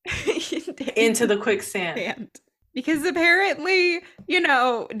 Pushed into the quicksand. Because apparently, you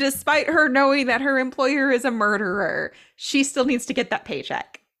know, despite her knowing that her employer is a murderer, she still needs to get that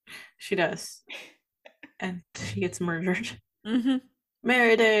paycheck. She does. And she gets murdered.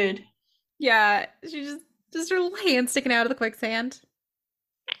 Murdered. Yeah, she just her hand sticking out of the quicksand.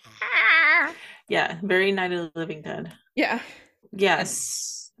 Yeah, very Night of the Living Dead. Yeah.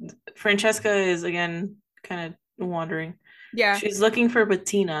 Yes. Francesca is again kind of wandering. Yeah. She's looking for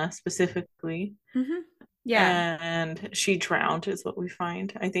Bettina specifically. Yeah. And she drowned is what we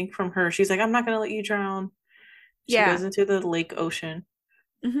find. I think from her, she's like, I'm not going to let you drown. She goes into the lake ocean.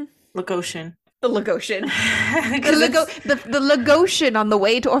 Lake ocean. The Lagosian. the Lagosian on the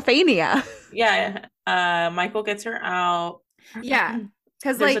way to Orphania. Yeah. Michael gets her out. Yeah.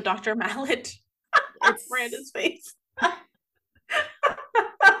 Because There's a like Dr. Mallet on it's Miranda's face.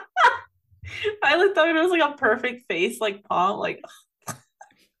 Violet thought it was like a perfect face, like palm. Like,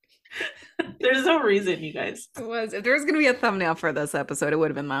 there's no reason, you guys. it was if there was gonna be a thumbnail for this episode, it would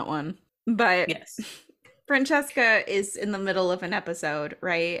have been that one. But Yes. Francesca is in the middle of an episode,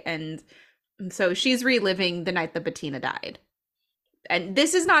 right? And so she's reliving the night that Bettina died. And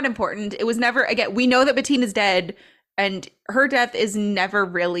this is not important. It was never, again, we know that Bettina's dead, and her death is never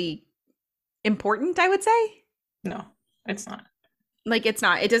really important, I would say. No, it's not. Like, it's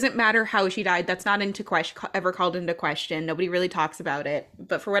not. It doesn't matter how she died. That's not into question, ever called into question. Nobody really talks about it.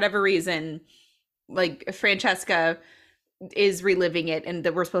 But for whatever reason, like, Francesca is reliving it, and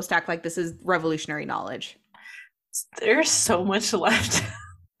that we're supposed to act like this is revolutionary knowledge. There's so much left.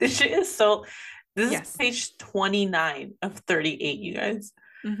 This shit is so. This Yes. is page 29 of 38, you guys.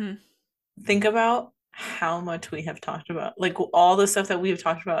 Mm-hmm. Think about how much we have talked about, like all the stuff that we've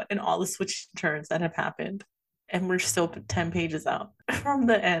talked about and all the switch turns that have happened. And we're still 10 pages out from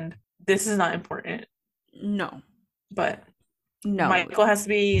the end. This is not important. No. But No. Michael has to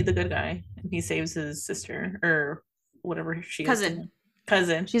be the good guy, and he saves his sister or whatever she Cousin. is.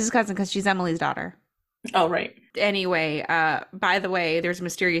 Cousin. She's his cousin because she's Emily's daughter. Oh, right. Anyway, by the way, there's a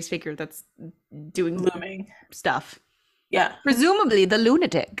mysterious figure that's doing Looming stuff. Yeah. Presumably the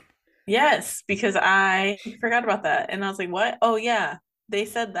lunatic. Yes, because I forgot about that. And I was like, what? Oh, yeah. They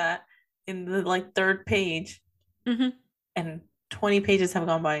said that in the like third page. Mm-hmm. And 20 pages have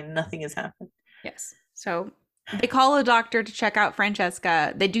gone by and nothing has happened. Yes. So they call a doctor to check out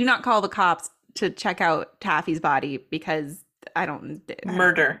Francesca. They do not call the cops to check out Taffy's body because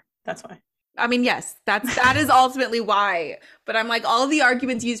Murder. That's why. I mean, yes, that is ultimately why. But I'm like, all the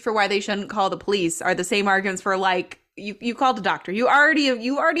arguments used for why they shouldn't call the police are the same arguments for like you called a doctor. You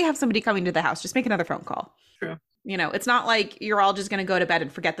already have somebody coming to the house. Just make another phone call. True. You know, it's not like you're all just gonna go to bed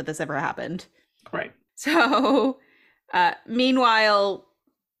and forget that this ever happened. Right. So, meanwhile,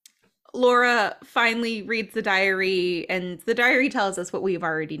 Laura finally reads the diary, and the diary tells us what we've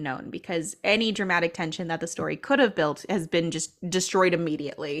already known because any dramatic tension that the story could have built has been just destroyed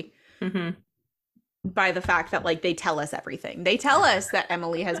immediately. Mm-hmm. By the fact that like they tell us everything. They tell us that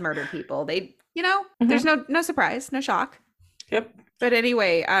Emily has murdered people. They, Mm-hmm. there's no surprise, no shock. Yep. But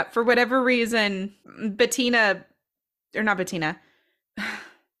anyway, for whatever reason, Bettina, or not Bettina.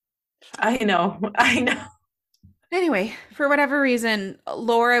 I know. Anyway, for whatever reason,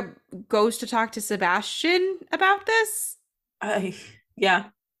 Laura goes to talk to Sebastian about this. Yeah.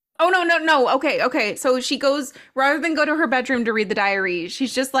 Oh, no. Okay. So she goes, rather than go to her bedroom to read the diary,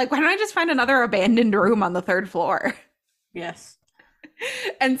 she's just like, why don't I just find another abandoned room on the third floor? Yes.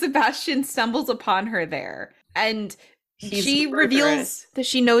 And Sebastian stumbles upon her there. And she murderous. reveals that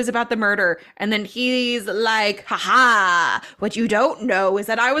she knows about the murder. And then he's like, haha, what you don't know is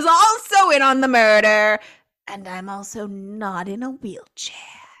that I was also in on the murder. And I'm also not in a wheelchair.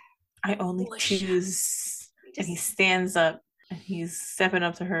 I only choose. And he stands up and he's stepping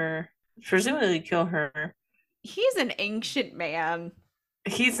up to her, presumably kill her. He's an ancient man.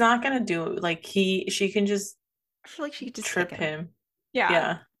 He's not gonna do it. Like she can just I feel like she could just trip kick him.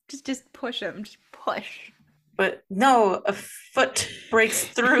 Yeah. Just push him. Just push. But no, a foot breaks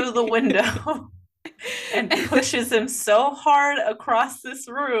through the window and pushes him so hard across this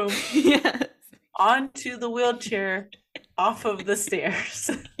room. Yes. Onto the wheelchair, off of the stairs.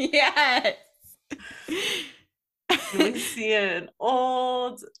 Yes. We see an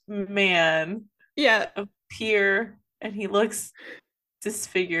old man appear, and he looks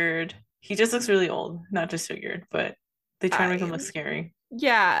disfigured. He just looks really old, not disfigured, but they try to make him look scary.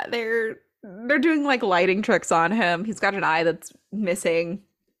 Yeah, they're doing like lighting tricks on him. He's got an eye that's missing.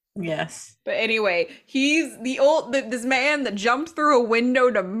 Yes. But anyway, he's this man that jumped through a window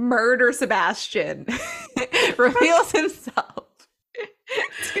to murder Sebastian reveals himself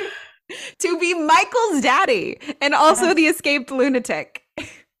to be Michael's daddy and also the escaped lunatic.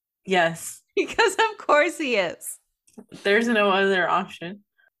 Yes. Because of course he is. There's no other option.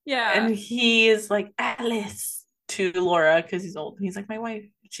 Yeah. And he is like, Alice to Laura because he's old. He's like, my wife.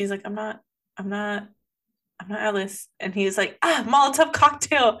 She's like, I'm not Alice. And he's like, Molotov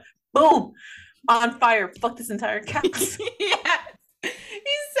cocktail. Boom. On fire. Fuck this entire house. Yes. He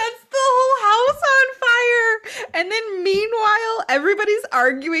sets the whole house on fire. And then meanwhile, everybody's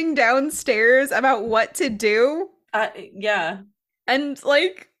arguing downstairs about what to do. Yeah. And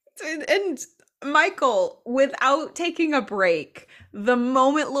Michael, without taking a break, the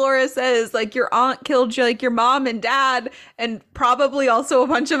moment Laura says, like, your aunt killed you, like your mom and dad, and probably also a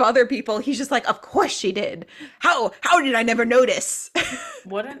bunch of other people, he's just like, of course she did. How did I never notice?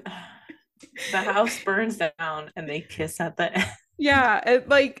 The house burns down and they kiss at the end. Yeah,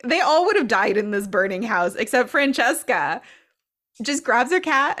 like they all would have died in this burning house except Francesca. Just grabs her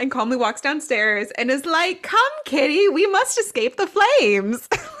cat and calmly walks downstairs and is like, "Come, kitty, we must escape the flames."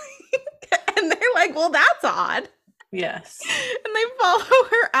 And they're like, "Well, that's odd." Yes. And they follow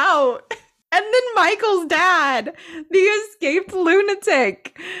her out. And then Michael's dad, the escaped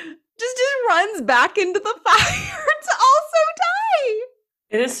lunatic, just runs back into the fire to also die.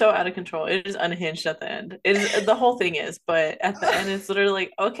 It is so out of control. It is unhinged at the end. It is the whole thing is, but at the end it's literally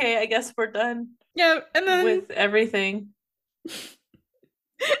like, okay, I guess we're done Yeah, with everything. and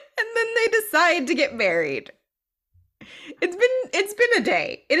then they decide to get married. It's been a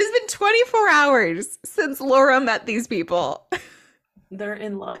day. It has been 24 hours since Laura met these people. They're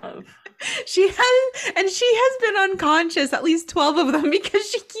in love. She has been unconscious, at least 12 of them, because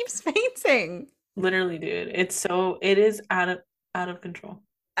she keeps fainting. Literally, dude. It is out of control.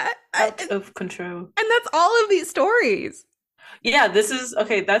 Out of control. And that's all of these stories. Yeah, this is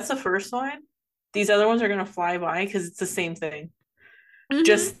okay, that's the first one. These other ones are gonna fly by because it's the same thing. Mm-hmm.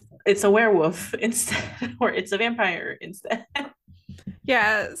 Just it's a werewolf instead, or it's a vampire instead.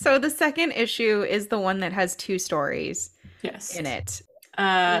 Yeah, so the second issue is the one that has two stories Yes. in it.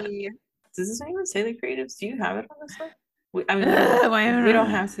 Does this even say the creatives? Do you have it on this one? We don't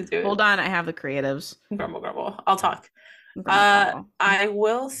have to do it. Hold on, I have the creatives. Grumble. I'll talk. Grumble. I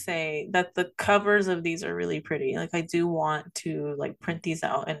will say that the covers of these are really pretty. Like I do want to like print these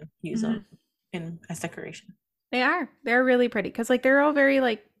out and use them as decoration. They are. They're really pretty because like they're all very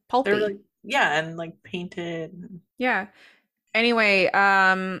like pulpy. They're like, yeah, and like painted. Yeah. Anyway,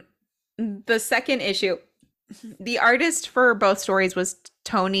 the second issue, the artist for both stories was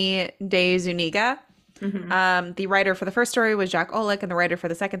Tony De Zuniga. Mm-hmm. The writer for the first story was Jack Olick, and the writer for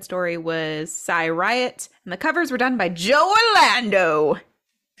the second story was Cy Riot. And the covers were done by Joe Orlando.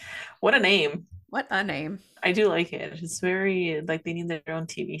 What a name. What a name. I do like it. It's very like they need their own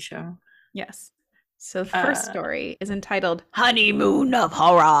TV show. Yes. So the first story is entitled Honeymoon of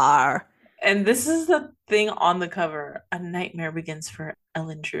Horror. And this is the thing on the cover. A nightmare begins for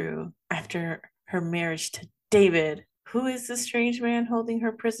Ellen Drew after her marriage to David, who is the strange man holding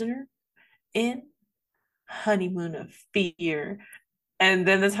her prisoner in honeymoon of fear. And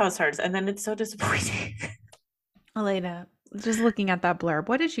then that's how it starts. And then it's so disappointing. Elena, just looking at that blurb,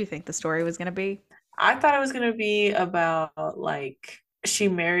 what did you think the story was going to be? I thought it was going to be about like she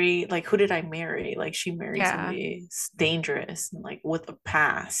married, like who did I marry? Like she married somebody dangerous and like with a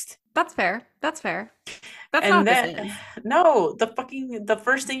past. That's fair. That's And not then this. no, the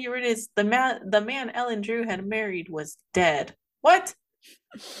first thing you read is the man Ellen Drew had married was dead. What?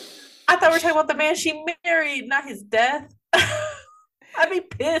 I thought we were talking about the man she married, not his death. I'd be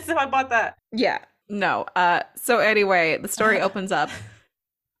pissed if I bought that. Yeah. No. So anyway, the story opens up.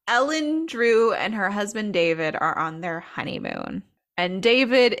 Ellen Drew and her husband David are on their honeymoon, and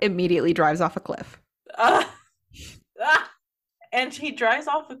David immediately drives off a cliff. And he drives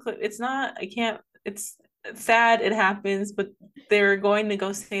off a cliff. It's sad it happens, but they're going to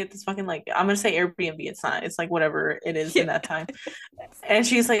go stay at this fucking like I'm gonna say Airbnb. It's not. It's like whatever it is in that time. And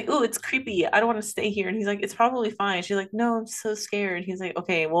she's like, "Ooh, it's creepy. I don't want to stay here." And he's like, "It's probably fine." She's like, "No, I'm so scared." He's like,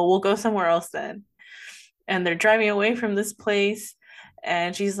 "Okay, well, we'll go somewhere else then." And they're driving away from this place,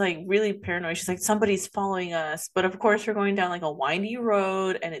 and she's like really paranoid. She's like, "Somebody's following us." But of course, we're going down like a windy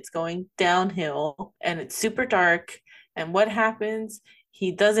road, and it's going downhill, and it's super dark. And what happens?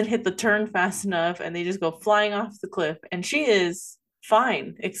 He doesn't hit the turn fast enough and they just go flying off the cliff. And she is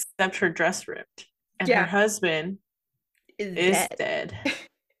fine, except her dress ripped. And her husband is dead.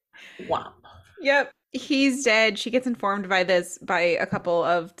 Wow. Yep. He's dead. She gets informed by a couple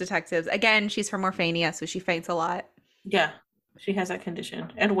of detectives. Again, she's from Orphania, so she faints a lot. Yeah. She has that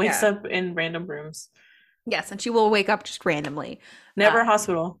condition and wakes up in random rooms. Yes, and she will wake up just randomly. Never a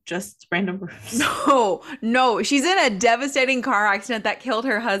hospital, just random rooms. No. She's in a devastating car accident that killed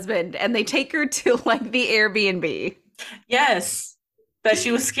her husband, and they take her to like the Airbnb. Yes, that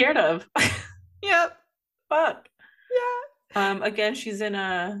she was scared of. Yep. Fuck. Yeah. Again, she's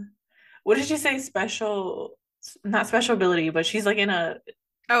in what did she say? Not special ability, but she's like in a.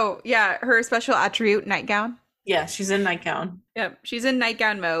 Oh yeah, her special attribute, nightgown. Yeah, she's in nightgown. Yep, she's in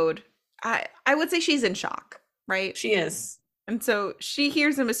nightgown mode. I would say she's in shock, right? She is. And so she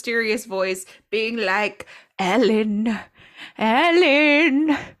hears a mysterious voice being like, Ellen,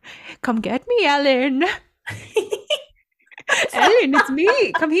 come get me, Ellen. Ellen, it's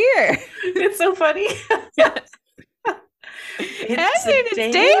me. Come here. It's so funny. Yes. It's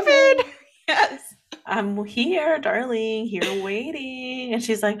David. Yes. I'm here, darling, here waiting. And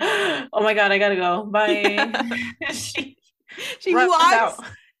she's like, oh my God, I gotta go. Bye. She walks out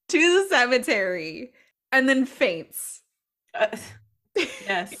to the cemetery and then faints. Uh,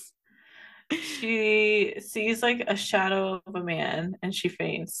 yes. She sees like a shadow of a man and she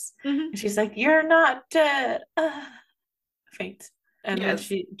faints. Mhm. And she's like, "You're not dead." Faints. And then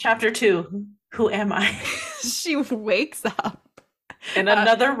Yes. chapter two, who am I? She wakes up. In Uh,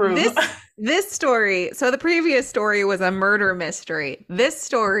 another room. this story, so the previous story was a murder mystery. This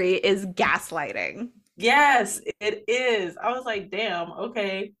story is gaslighting. Yes, it is. I was like, damn,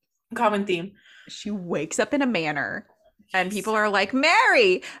 okay. Common theme. She wakes up in a manor and Yes. people are like,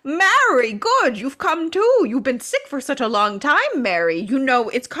 Mary, Mary, good, you've come too. You've been sick for such a long time, Mary. You know,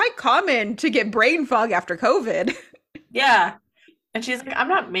 it's quite common to get brain fog after COVID. Yeah. And she's like, I'm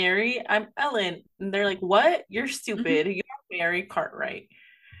not Mary, I'm Ellen. And they're like, what? You're Mhm. stupid. You're Mary Cartwright.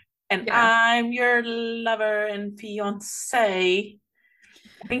 And Yeah, I'm your lover and fiance.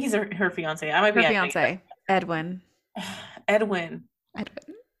 I think he's her fiance. I might her be adding fiance, Edwin. it. Edwin.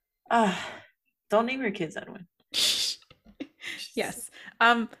 Edwin. Uh, don't name your kids Edwin. Yes.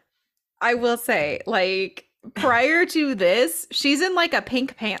 Um, I will say, like, prior to this, she's in like a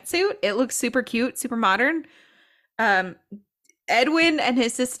pink pantsuit. It looks super cute, super modern. Um, Edwin and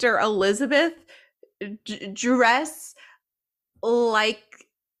his sister Elizabeth dress like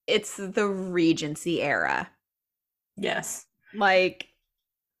it's the Regency era. Yes. Like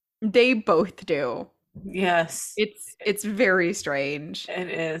they both do. Yes, It's very strange. it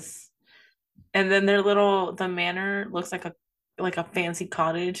is. And then the manor looks like a fancy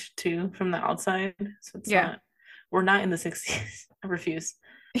cottage too from the outside. So it's Yeah. not, we're not in the 60s. I refuse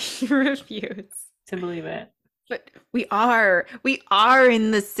You refuse. to believe it. But we are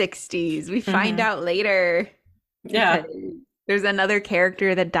in the 60s. We find Hmm. out later because Yeah. there's another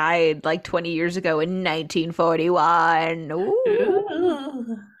character that died like 20 years ago in 1941. Ooh.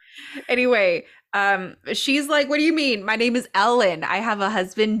 Ooh. Anyway, she's like, "What do you mean? My name is Ellen. I have a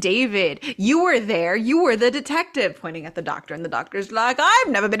husband, David. You were there. You were the detective," pointing at the doctor, and the doctor's like, "I've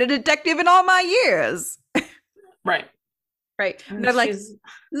never been a detective in all my years." Right. Right. And And they're like,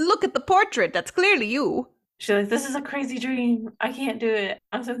 "Look at the portrait. That's clearly you." she's like, this is a crazy dream. I can't do it.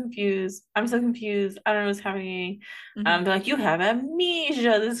 I'm so confused. I'm so confused. I don't know what's happening. Mhm. They're like, you have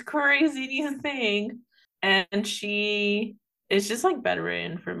amnesia, this crazy new thing. And she is just like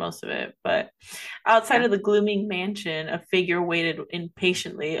bedridden for most of it. But outside Yeah. of the glooming mansion, a figure waited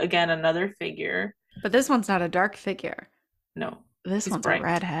impatiently. Again, another figure. But this one's not a dark figure. No, This he's one's a bright.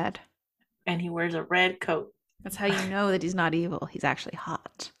 redhead. And he wears a red coat. That's how you know that he's not evil. He's actually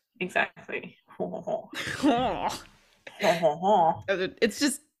hot. Exactly. It's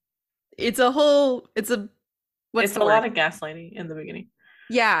just, it's a whole, it's a, what's It's the a word? lot of gaslighting in the beginning.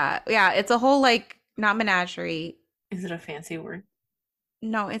 Yeah, yeah. It's a whole like not menagerie. Is it a fancy word?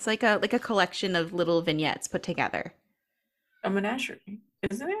 No, it's like a collection of little vignettes put together. A menagerie,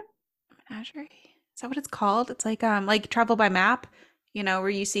 isn't it? Menagerie? Is that what it's called? It's like travel by map, where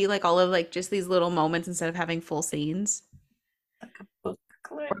you see like all of like just these little moments instead of having full scenes. Like a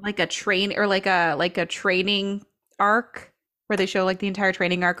booklet. Or like a train or like a training arc where they show like the entire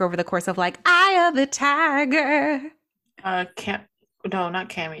training arc over the course of like Eye of the Tiger. Cam no, not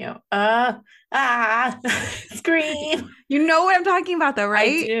cameo. Scream. You know what I'm talking about though, I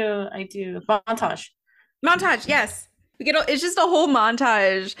right? do, I do. Montage. Montage, yes. It's just a whole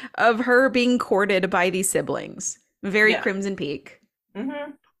montage of her being courted by these siblings. Very Yeah. Crimson Peak,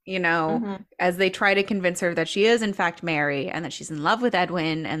 Mm-hmm. you know, Mm-hmm. as they try to convince her that she is in fact Mary and that she's in love with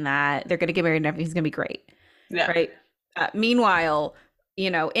Edwin and that they're going to get married and everything's going to be great, Yeah. right? Meanwhile,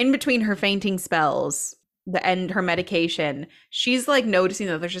 in between her fainting spells, and her medication, she's like noticing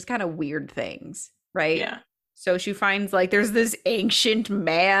that there's just kind of weird things, right? Yeah. So she finds like there's this ancient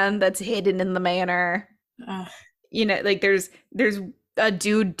man that's hidden in the manor. Uh, Like there's a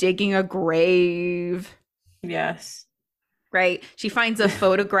dude digging a grave, yes. right? She finds a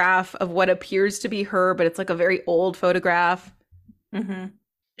photograph of what appears to be her, but it's like a very old photograph. Mm-hmm.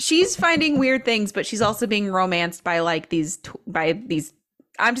 She's finding weird things, but she's also being romanced by like these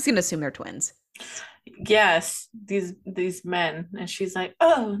I'm just going to assume they're twins. Yes, these men, and she's like,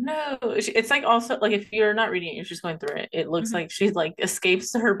 "Oh no!" It's like also like if you're not reading it, you're just going through it. It looks Mhm. like she like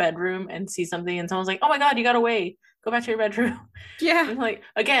escapes to her bedroom and sees something, and someone's like, "Oh my God, you got away! Go back to your bedroom." Yeah. And like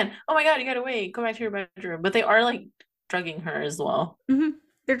again, "Oh my God, you got away! Go back to your bedroom." But they are like drugging her as well. Mhm.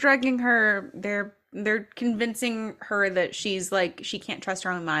 They're drugging her. They're convincing her that she's like she can't trust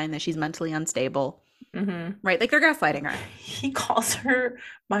her own mind, that she's mentally unstable. Hmm. Right? Like they're gaslighting her. He calls her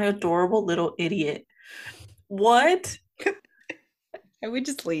my adorable little idiot. What? I would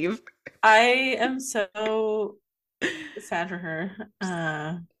just leave. I am so sad for her.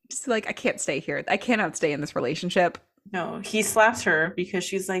 Just like I can't stay here. I cannot stay in this relationship. No, he slaps her because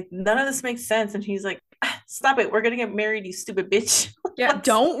she's like, none of this makes sense. And he's like, Stop it. We're gonna get married, you stupid bitch. Yeah,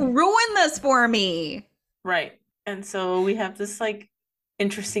 don't ruin this for me. Right. And so we have this like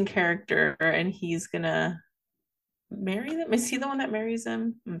interesting character, and he's gonna marry them. Is he the one that marries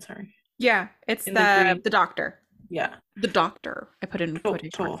them? I'm sorry. Yeah, it's In the green. the doctor. Yeah. The doctor. I put in To-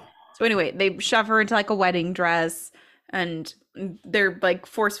 quotation marks. to- So anyway, they shove her into like a wedding dress and they're like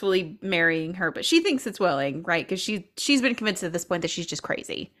forcefully marrying her, but she thinks it's willing, right? Because she's been convinced at this point that she's just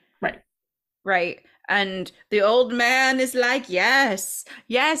crazy. Right. Right. And the old man is like, yes,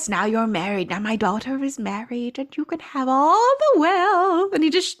 yes, now you're married. Now my daughter is married and you can have all the wealth. And he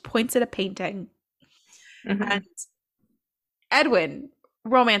just points at a painting. And Mhm. Edwin,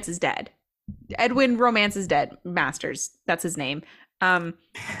 romance is dead. Edwin, romance is dead. Masters, that's his name.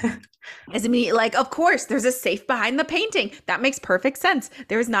 Is immediately like, of course, there's a safe behind the painting. That makes perfect sense.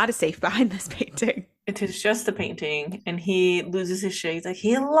 There is not a safe behind this painting. It is just a painting, and he loses his shit. He's like,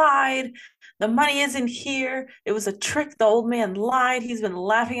 he lied. The money isn't here. It was a trick. The old man lied. He's been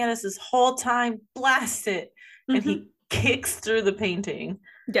laughing at us this whole time. Blast it. And Mm-hmm. he kicks through the painting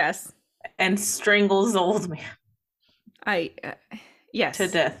Yes. and strangles the old man I, to yes.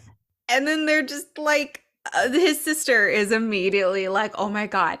 death. And then they're just like, his sister is immediately like, oh my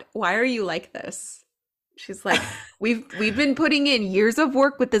God, why are you like this? She's like, we've been putting in years of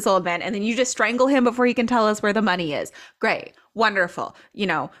work with this old man, and then you just strangle him before he can tell us where the money is. Great, wonderful. You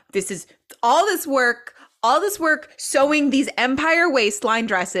know, this is all this work sewing these empire waistline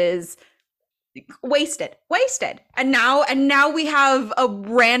dresses, wasted. And now we have a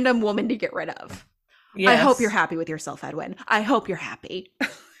random woman to get rid of. I hope you're Yes. happy with yourself, Edwin. I hope you're happy.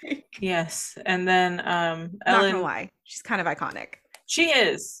 Yes. And then Not gonna Ellen, lie, she's kind of iconic. she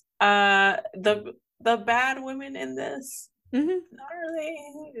is the bad women in this. Hmm. Not really.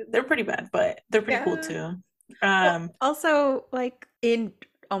 They're pretty bad, but they're pretty cool Yeah. too. Well, Um, also, like in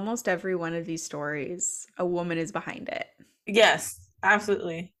almost every one of these stories, a woman is behind it. yes,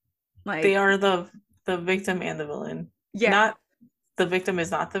 absolutely. They Like, are the victim and the villain. yeah. Not the victim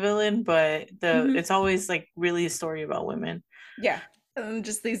is not the villain, but the Hmm. it's always like really a story about women. Yeah. And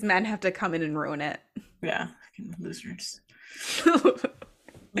just these men have to come in and ruin it. Yeah, fucking losers.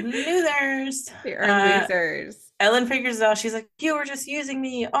 Losers. They are losers. Ellen figures it out. She's like, "You were just using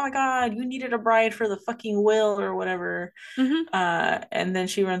me. Oh my god, you needed a bride for the fucking will or whatever." Hmm. And then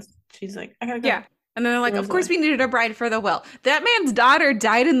she runs. She's like, "I gotta Yeah. go." And then they're She like, of runs course away. we needed a bride for the will. That man's daughter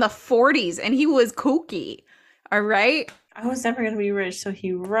died in the 40s and he was kooky. All right. I was never gonna be rich, so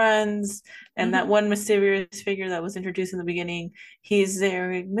he runs. And that Hmm. one mysterious figure that was introduced in the beginning, he's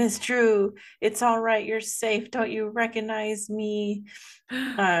there. Like, Miss Drew, it's all right. You're safe. Don't you recognize me?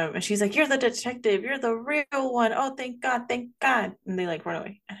 And she's like, "You're the detective. You're the real one. Oh, thank God, thank God!" And they like run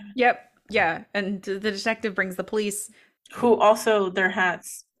away. Yep. Yeah. And the detective brings the police. Who also their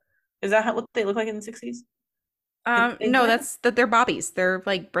hats? Is that what they look like in the 60s? Did they do No, that? that's that they're bobbies. They're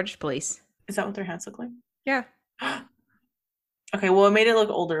like British police. Is that what their hats look like? Yeah. Okay, well, it made it look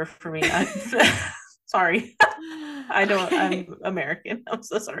older for me. Sorry. I don't, I'm Okay. American. I'm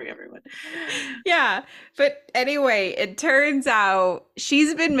so sorry, everyone. Yeah. But anyway, it turns out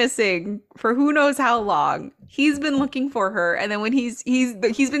she's been missing for who knows how long. He's been looking for her, and then when he's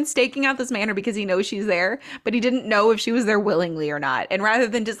been staking out this manor because he knows she's there, but he didn't know if she was there willingly or not. And rather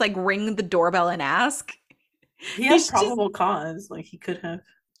than just like ring the doorbell and ask, He had he's just probable cause. Like he could have.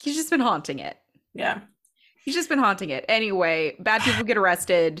 he's just been haunting it. Yeah. He's just been haunting it. Anyway, bad people get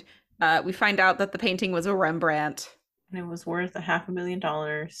arrested. We find out that the painting was a Rembrandt. And it was worth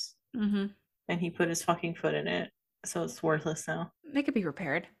 $500,000. Hmm. And he put his fucking foot in it. So it's worthless now. It could be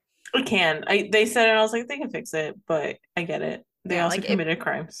repaired. It can. They said it, and I was like, they can fix it, but I get it. They Yeah, also like it. committed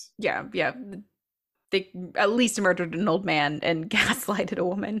crimes. Yeah, yeah. They at least murdered an old man and gaslighted a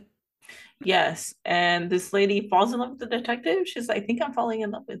woman. Yes. And this lady falls in love with the detective. She's like, I think I'm falling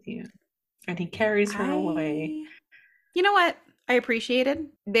in love with you. And he carries her away. I, you know what? I appreciated.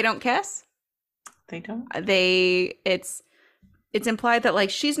 They don't kiss. They don't. It's implied that like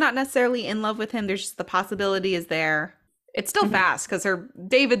she's not necessarily in love with him. There's just the possibility is there. It's still Mhm. fast because her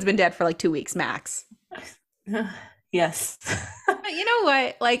David's been dead for like 2 weeks max. Yes. But you know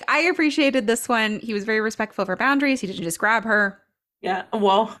what? Like I appreciated this one. He was very respectful of her boundaries. He didn't just grab her. Yeah.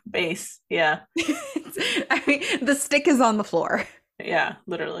 Well, base. Yeah. I mean, the stick is on the floor. Yeah.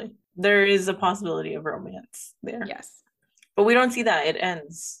 Literally. There is a possibility of romance there. Yes. But we don't see that. It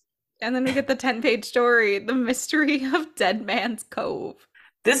ends. And then we get the 10-page story, The Mystery of Dead Man's Cove.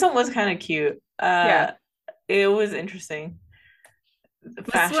 This one was kind of cute. Yeah. It was interesting. This one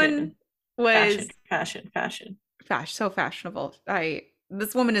Fashion. was Fashion. so fashionable.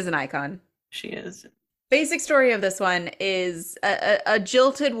 This woman is an icon. She is. Basic story of this one is a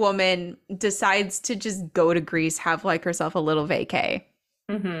jilted woman decides to just go to Greece, have like herself a little vacay.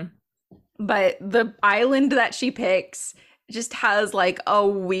 Mm-hmm. But the island that she picks just has like a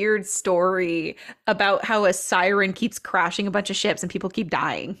weird story about how a siren keeps crashing a bunch of ships and people keep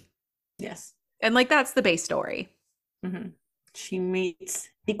dying. Yes. And like that's the base story. Mm-hmm. She meets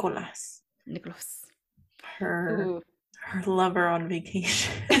Nicholas, Nicholas. her Ooh. her lover on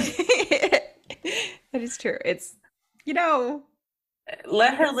vacation. That is true. It's, you know,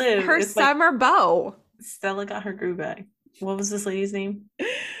 Let her it's live. her It's like summer beau. Stella got her groove back. What was this lady's name?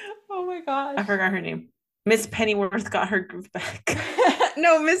 Oh my I gosh. forgot her name. Miss Pennyworth got her groove back.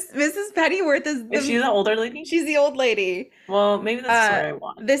 No, Mrs. Pennyworth is Is she the older lady? she's the old lady. Well, maybe that's the Uh story I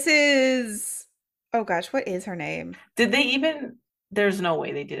want. this is oh gosh, what is her name? Did they even? There's no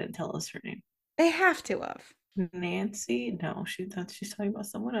way they didn't tell us her name. They have to have. Nancy? No, she thought she's talking about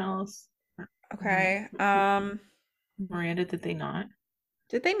someone else. Okay. Miranda, did they not?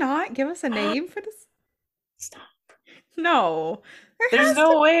 Did they not give us a name for this? Stop. No. There There's has to.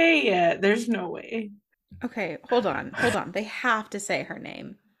 no way yet. There's no way. Okay, hold on. Hold on. They have to say her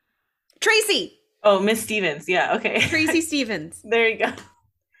name. Tracy. Oh, Miss Stevens. Yeah, okay. Tracy Stevens. There you go.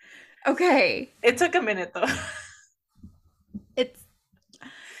 Okay. It took a minute though. It's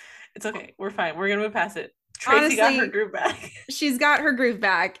It's okay. We're fine. We're gonna move past it. Tracy got her honestly, groove back. she's got her groove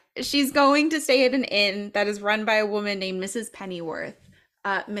back. She's going to stay at an inn that is run by a woman named Mrs. Pennyworth.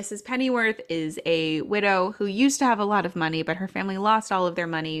 Mrs. Pennyworth is a widow who used to have a lot of money, but her family lost all of their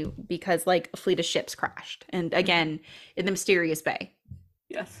money because, like, a fleet of ships crashed. And again, in the mysterious bay,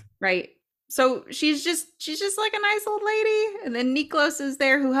 Yes. right? So she's just like a nice old lady. And then Niklos is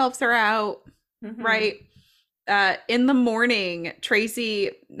there who helps her out, Mhm. right? In the morning,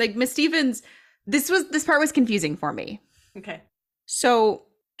 Tracy, like Miss Stevens, this part was confusing for me. Okay. So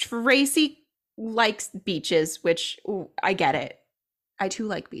Tracy likes beaches, which ooh, I get it. I too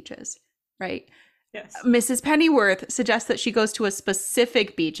like beaches, right? Yes. Mrs. Pennyworth suggests that she goes to a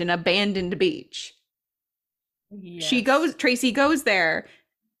specific beach, an abandoned beach. Yes. Tracy goes there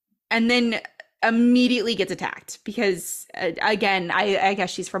and then immediately gets attacked because, again, I guess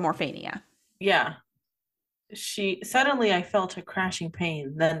she's from Orphania. Yeah. She suddenly I felt a crashing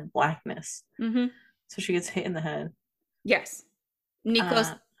pain, then blackness. Mm-hmm. So she gets hit in the head. Yes.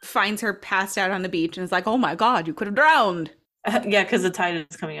 Nikos Uh, finds her passed out on the beach and is like, oh my God, you could have drowned. yeah, because the tide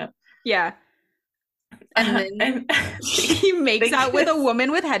is coming up. Yeah. And then And he makes out with a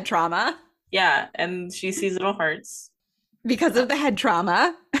woman with head trauma yeah, and she sees little hearts. because of the head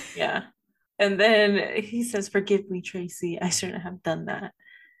trauma. Yeah. And then he says, "Forgive me, Tracy. I shouldn't have done that."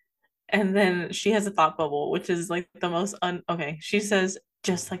 And then she has a thought bubble, which is like the most okay. She says,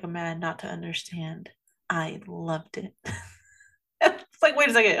 "Just like a man not to understand. I loved it." It's like, wait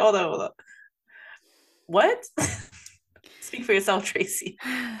a second, hold on, hold on. What? Speak for yourself, Tracy.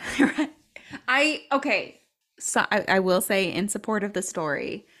 Right. Okay. So I will say in support of the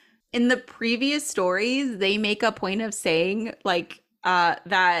story. In the previous stories, they make a point of saying like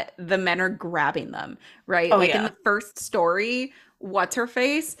that the men are grabbing them, right? Oh Like in yeah. the first story, what's her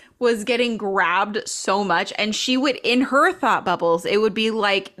face was getting grabbed so much and she would in her thought bubbles, it would be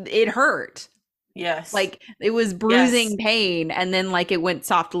like it hurt. Yes. Like it was Yes. bruising pain and then like it went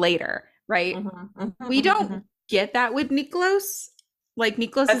soft later, right? We don't Mhm. get that with Niklos. Like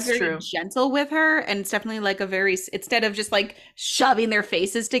Niklos is That's very true. gentle with her, and it's definitely like a very instead of just like shoving their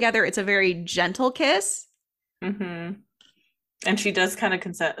faces together, it's a very gentle kiss. hmm And she does kind of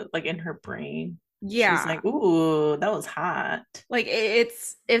consent, like in her brain. She's Yeah. like, "Ooh, that was hot." Like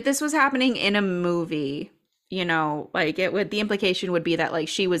it's if this was happening in a movie, you know, like it would the implication would be that like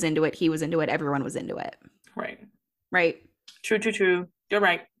she was into it, he was into it, everyone was into it, Right. right? True, true, true. You're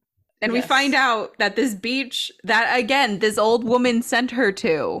right. And we find Yes. out that this beach that again this old woman sent her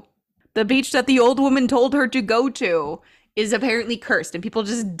to, the beach that the old woman told her to go to, is apparently cursed and people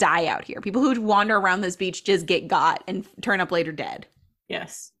just die out here. People who wander around this beach just get got and turn up later dead.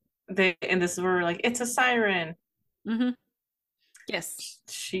 Yes. And this is where we're like, it's a siren. Mm-hmm. Yes.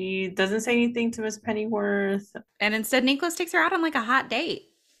 She doesn't say anything to Miss Pennyworth. And instead, Nicholas takes her out on like a hot date.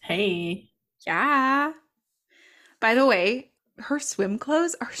 Hey. Yeah. By the way, her swim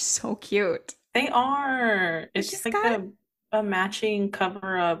clothes are so cute. They are. She's It's like got. a matching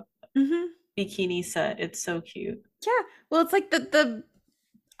cover up Mm-hmm. bikini set. It's so cute. Yeah. Well, it's like the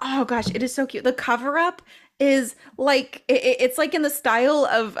oh gosh, it is so cute. The cover up is like it's like in the style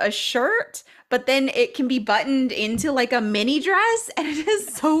of a shirt, but then it can be buttoned into like a mini dress, and it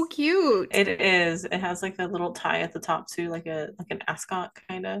is so cute. It is. It has like a little tie at the top too, like an ascot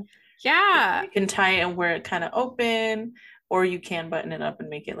kind of. Yeah. You can tie it and wear it kind of open, or you can button it up and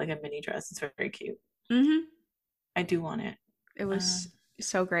make it like a mini dress. It's very cute. Mm-hmm. I do want it. It was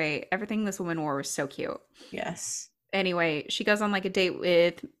so great. Everything this woman wore was so cute. Yes. Anyway, she goes on like a date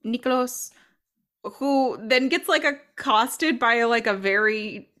with Nikolaos, who then gets like accosted by like a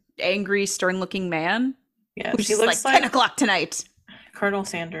very angry, stern-looking man Yes. who's He just looks like 10 like o'clock tonight. Colonel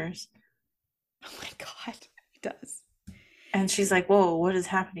Sanders. Oh my God, he does. And she's like, whoa, what is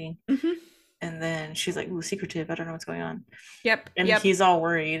happening? Hmm. And then she's like, ooh, secretive. I don't know what's going on. Yep, And yep. he's all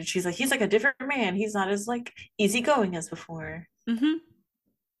worried. She's like, he's like a different man. He's not as like easygoing as before. Hmm.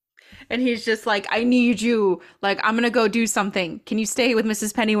 And he's just like, I need you. Like, I'm gonna go do something. Can you stay with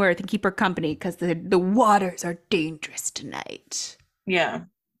Mrs. Pennyworth and keep her company? Because the waters are dangerous tonight. Yeah.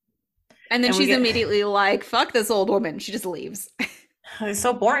 And then And we she's get immediately like, fuck this old woman. She just leaves. it's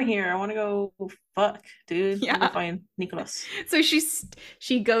so boring here. I want to go fuck, dude. I want to Yeah. go find Nicholas. So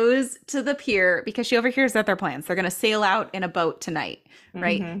she goes to the pier because she overhears that their plans. They're gonna sail out in a boat tonight,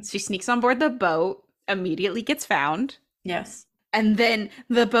 right? Mm-hmm. She sneaks on board the boat, immediately gets found, Yes. and then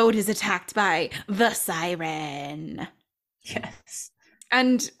the boat is attacked by the siren. Yes.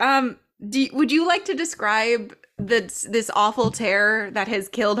 And would you like to describe this awful terror that has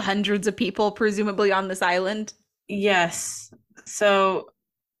killed hundreds of people, presumably on this island? Yes. So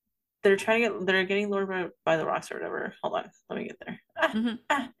they're getting lured by the rocks or whatever. Hold on. Let me get there. Hmm.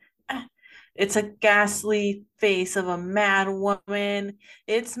 Ah, ah. It's a ghastly face of a mad woman.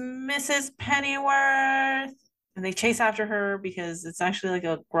 It's Mrs. Pennyworth. And they chase after her because it's actually like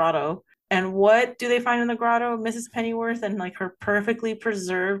a grotto. And what do they find in the grotto? Mrs. Pennyworth and like her perfectly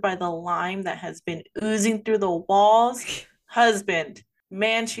preserved by the lime that has been oozing through the walls. Husband,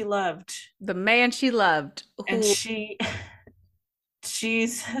 man she loved. The man she loved, And who she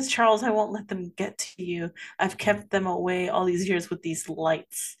says, Charles, I won't let them get to you. I've kept them away all these years with these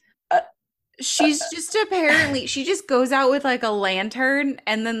lights. Uh, uh, she's just apparently she just goes out with like a lantern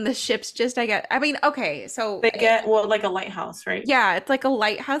and then the ship's just I mean, okay, so they get, well, like a lighthouse, right? yeah, it's like a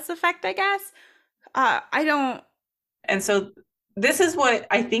lighthouse effect, I guess. I don't And so this is what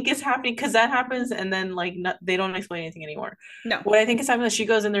I think is happening because that happens, and then like they don't explain anything anymore. no. What I think is happening is she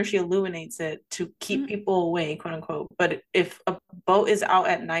goes in there, she illuminates it to keep Mhm. people away, quote unquote. But if a boat is out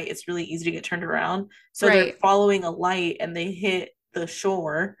at night, it's really easy to get turned around. So they're Right. following a light, and they hit the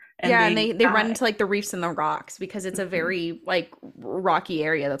shore, and Yeah, and they they run die. into like the reefs and the rocks because it's a Mhm. very like rocky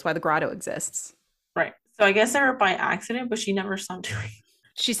area. That's why the grotto exists. Right. So I guess they were by accident, but she never stopped doing it.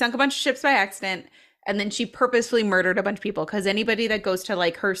 She sunk a bunch of ships by accident, and then she purposefully murdered a bunch of people because anybody that goes to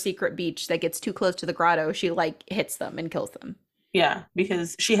like her secret beach that gets too close to the grotto, she like hits them and kills them. Yeah,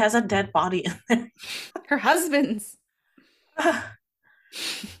 because she has a dead body in there. Her husband's.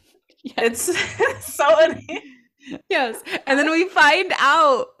 It's Yes. so annoying. Yes. And then we find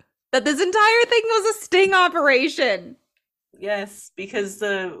out that this entire thing was a sting operation. Yes, because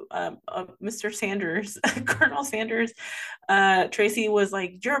the Mr. Sanders, Colonel Sanders, Tracy was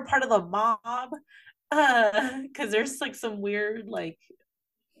like, "You're a part of the mob," because there's like some weird like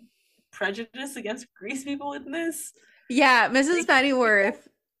prejudice against Greece people in this. Yeah, Mrs. Like, Pennyworth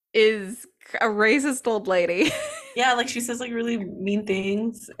is a racist old lady. yeah, like she says like really mean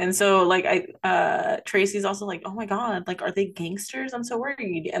things, and so like Tracy's also like, "Oh my God, like are they gangsters? I'm so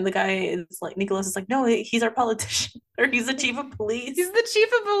worried." And the guy is like, Nicholas is like, "No, he's our politician, or he's the chief of police." He's the chief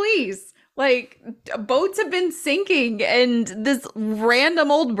of police. Like, boats have been sinking, and this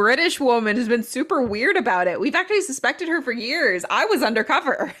random old British woman has been super weird about it. We've actually suspected her for years. I was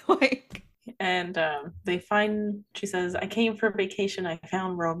undercover. Like, And they find, she says, I came for vacation, I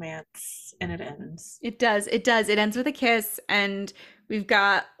found romance, and it ends. it does. It does. It ends with a kiss, and we've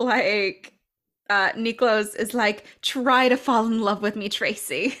got like Niklos is like, try to fall in love with me,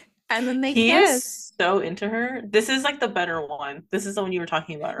 Tracy. And then they He kiss. is so into her. This is like the better one. This is the one you were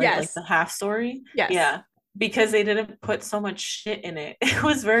talking about, right? Like Yes. the half story. Yes. Yeah. Because they didn't put so much shit in it. It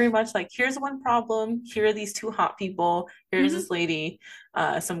was very much like, here's one problem. Here are these two hot people. Here's Hmm. this lady,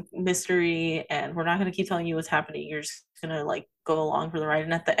 some mystery, and we're not going to keep telling you what's happening. You're just going to like go along for the ride.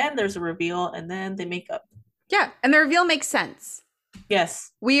 And at the end, there's a reveal, and then they make up. Yeah, and the reveal makes sense.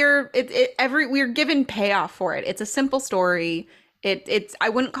 Yes. We're given payoff for it. It's a simple story. It's I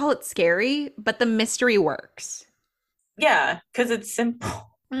wouldn't call it scary, but the mystery works. Yeah, because it's simple.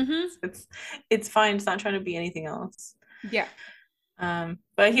 Mm-hmm. It's it's fine. It's not trying to be anything else. Yeah.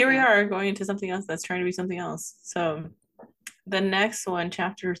 But here we Yeah. are going into something else that's trying to be something else. So the next one,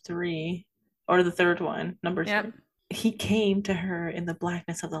 chapter three, or the third one, number three. Yep. He came to her in the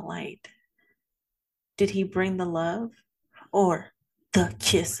blackness of the light. Did he bring the love or the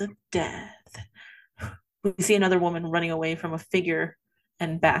kiss of death? We see another woman running away from a figure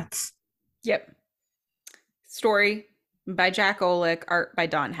and bats. Yep. Story by Jack Olick, art by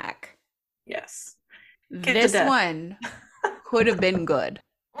Don Heck. Yes. Kid to This death. one could have been good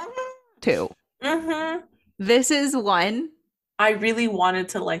too. Mm-hmm. This is one, I really wanted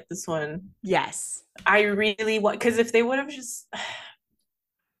to like this one. yes. I really want, because if they would have just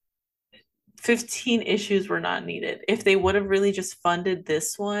 15 issues were not needed. If they would have really just funded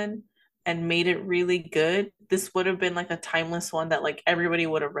this one and made it really good, this would have been like a timeless one that like everybody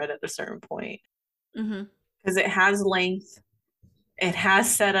would have read at a certain point. Hmm. Because it has length, it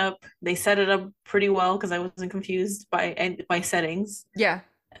has setup. They set it up pretty well because I wasn't confused by settings. Yeah.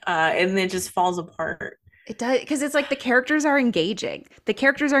 And it just falls apart. It does because it's like the characters are engaging. The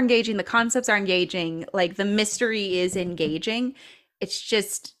characters are engaging, the concepts are engaging, like the mystery is engaging. It's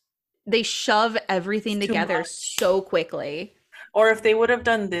just they shove It's everything too together much. so quickly. Or if they would have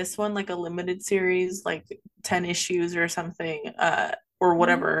done this one like a limited series, like 10 issues or something, or Mhm.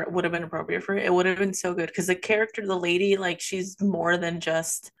 whatever would have been appropriate for it, it would have been so good. Because the character, the lady, like she's more than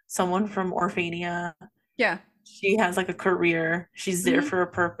just someone from Orphania. Yeah. She has like a career. She's there Hmm. for a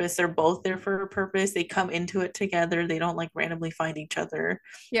purpose. They're both there for a purpose. They come into it together. They don't like randomly find each other.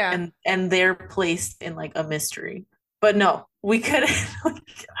 Yeah. And they're placed in like a mystery. But no, we couldn't like,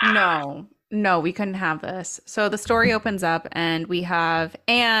 No, no, we couldn't have this. So the story opens up, and we have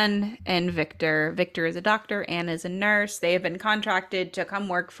Anne and Victor. Victor is a doctor, Anne is a nurse. They have been contracted to come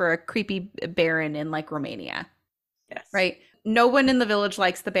work for a creepy baron in like Romania, yes. right? No one in the village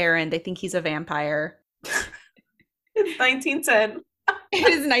likes the baron. They think he's a vampire. It's 1910. It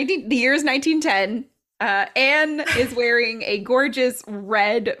is the year is 1910. Anne is wearing a gorgeous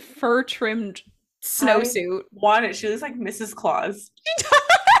red fur trimmed I snowsuit. want it. She looks like Mrs. Claus. She does.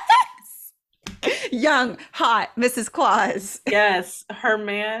 Young, hot Mrs. Claus. Yes, her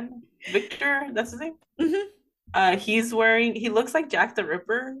man, Victor, that's his name. Mhm. He looks like Jack the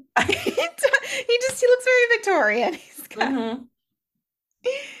Ripper. He looks very Victorian. He's got Hmm.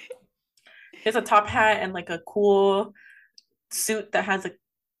 He has a top hat and like a cool suit that has a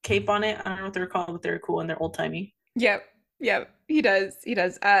cape on it. I don't know what they're called, but they're cool and they're old timey. Yep. Yep. He does. He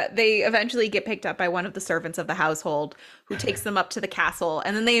does. They eventually get picked up by one of the servants of the household who takes them up to the castle,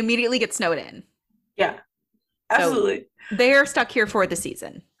 and then they immediately get snowed in. Yeah, So absolutely. they are stuck here for the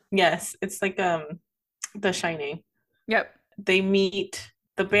season. Yes, it's like The Shining. Yep. They meet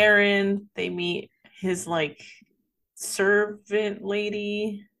the Baron, they meet his like servant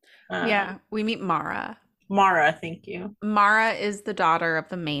lady. Yeah. Um We meet Mara. Mara, thank you. Mara is the daughter of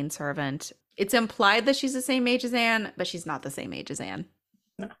the main servant. It's implied that she's the same age as Anne, but she's not the same age as Anne.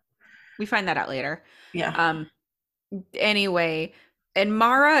 No. We find that out later. Yeah. Um, anyway, and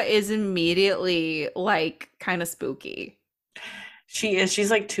Mara is immediately like kind of spooky. She is. She's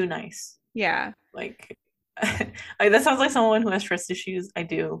like too nice. Yeah. Like, like that sounds like someone who has trust issues. I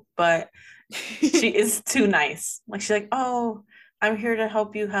do, but she is too nice. Like she's like, "Oh, I'm here to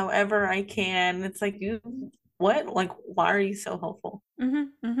help you however I can." It's like, you what? Like, why are you so helpful? Hmm.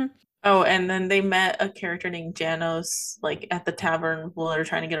 Hmm. Oh, and then they met a character named Janos, like at the tavern while they're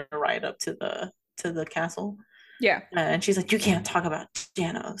trying to get a ride up to the castle. Yeah. And she's like, "You can't talk about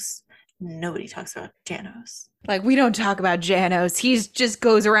Janos. Nobody talks about Janos. Like we don't talk about Janos. He just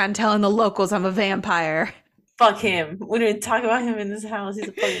goes around telling the locals I'm a vampire. Fuck him. We didn't talk about him in this house. He's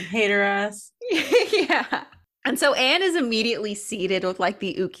a fucking hater ass." Yeah. And so Anne is immediately seated with like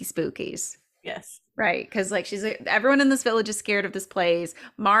the ookie spookies. Yes. Right, because like she's like, everyone in this village is scared of this place.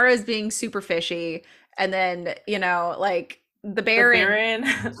 Mara is being super fishy, and then like the The Baron Baron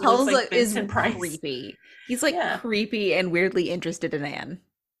looks tells like is Vincent Price. creepy. He's like Yeah. creepy and weirdly interested in Anne.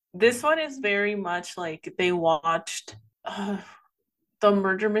 This one is very much like they watched the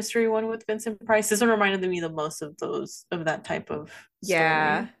murder mystery one with Vincent Price. This one reminded me the most of of that type of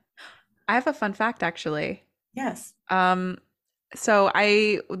Yeah, story. I have a fun fact actually. Yes. Um, so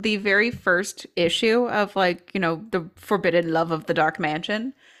the very first issue of like the Forbidden Love of the Dark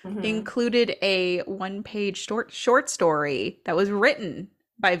Mansion Mm-hmm. included a one-page short story that was written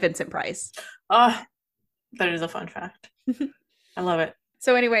by Vincent Price. Oh, that is a fun fact. I love it.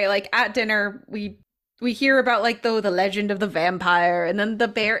 So anyway, like at dinner, we hear about like the legend of the vampire, and then the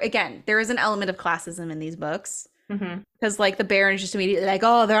bear again. There is an element of classism in these books Mm-hmm. because like the baron is just immediately like,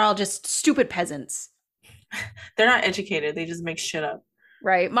 oh, they're all just stupid peasants, They're not educated. They just make shit up.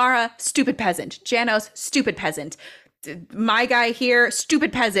 right? Mara, stupid peasant. Janos, stupid peasant. My guy here,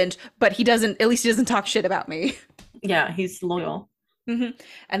 stupid peasant, but at least he doesn't talk shit about me. Yeah, he's loyal. Hmm.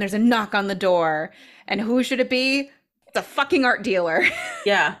 And there's a knock on the door, and who should it be? It's a fucking art dealer.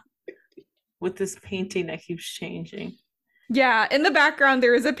 Yeah, with this painting that keeps changing. Yeah, in the background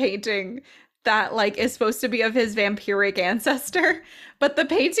there is a painting that like is supposed to be of his vampiric ancestor, but the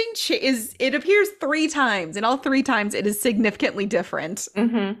painting it appears 3 times, and all 3 times it is significantly different.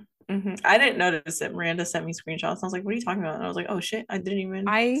 Mm-hmm. I didn't notice it. Miranda sent me screenshots. I was like, "What are you talking about?" And I was like, "Oh shit, I didn't even."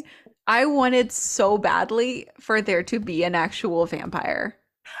 I I wanted so badly for there to be an actual vampire.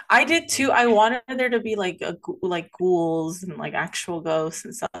 I did too. I wanted there to be like like ghouls and like actual ghosts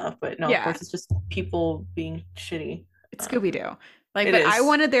and stuff, but no, of Yeah, course it's just people being shitty. it's Um, Scooby-Doo. Like, it but I is.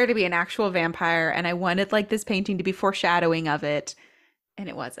 wanted there to be an actual vampire, and I wanted like this painting to be foreshadowing of it, and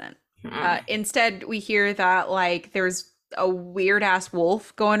it wasn't. Mm. Instead, we hear that like there's a weird ass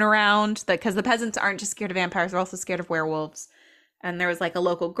wolf going around that because the peasants aren't just scared of vampires, they're also scared of werewolves. And there was like a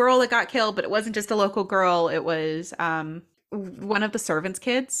local girl that got killed, but it wasn't just a local girl, it was one of the servants'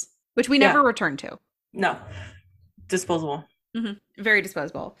 kids, which we never Yeah. returned to. No. Disposable. Very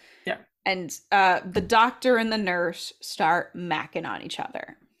disposable. Yeah. And the doctor and the nurse start macking on each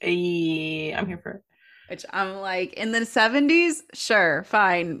other. I'm here for Which I'm like, in the 70s, sure,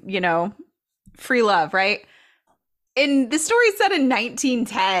 fine, free love, right? In the story set in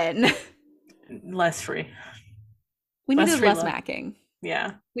 1910, it. Less free. we Less needed free less love. macking.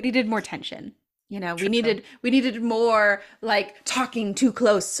 Yeah. We needed more tension. We True. needed more like talking too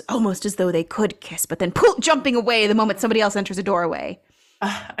close, almost as though they could kiss, but then jumping away the moment somebody else enters a doorway.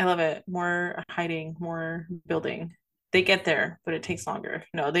 I love it. More hiding, more building. They get there, but it takes longer.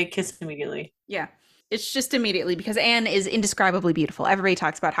 No, they kiss immediately. Yeah. It's just immediately because Anne is indescribably beautiful. Everybody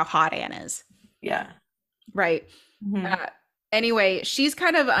talks about how hot Anne is, Yeah. right? Hmm. Uh, anyway, she's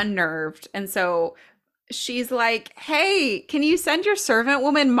kind of unnerved. And so she's like, "Hey, can you send your servant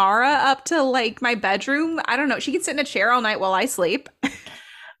woman Mara up to like my bedroom? I don't know. She can sit in a chair all night while I sleep."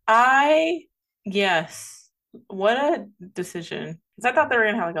 I yes. What a decision. Because I thought they were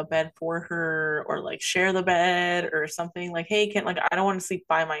gonna have like a bed for her or like share the bed or something. Like, hey, can like I don't want to sleep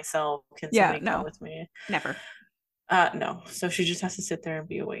by myself. Can Yeah, somebody come no, with me? never. No. So she just has to sit there and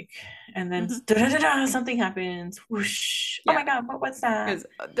be awake. And then Hmm. something happens. Whoosh. Oh Yeah. my God, what's that?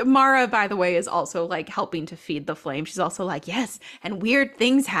 Because Mara, by the way, is also like helping to feed the flame. She's also like, yes, and weird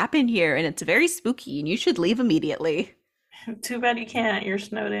things happen here, and it's very spooky, and you should leave immediately. Too bad you can't. You're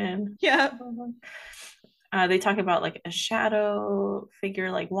snowed in. Yeah. They talk about like a shadow figure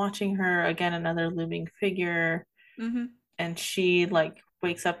like watching her, again, another looming figure. Hmm. And she like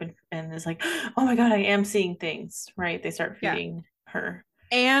wakes up and is like, oh my God, I am seeing things, right? They start Yeah. feeding her.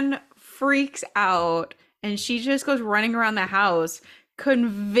 Anne freaks out, and she just goes running around the house,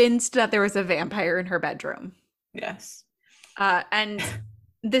 convinced that there was a vampire in her bedroom. Yes. And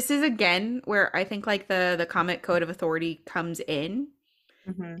this is again where I think like the comic code of authority comes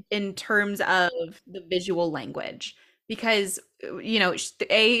Hmm. in terms of the visual language because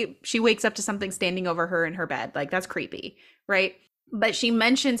she wakes up to something standing over her in her bed, like that's creepy, right? But she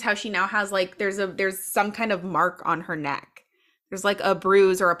mentions how she now has like there's some kind of mark on her neck, there's like a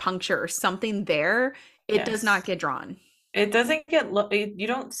bruise or a puncture or something there. It does not Yes. get drawn. It doesn't get, you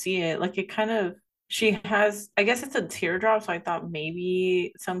don't see it. Like it kind of, she has, I guess it's a teardrop. So I thought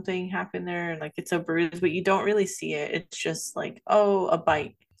maybe something happened there and like it's a bruise, but you don't really see it. It's just like, oh, a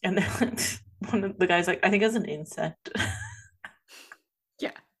bite. And then one of the guys, like, I think it's an insect.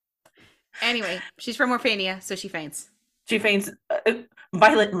 Yeah. Anyway, she's from Orphania, so she faints. She faints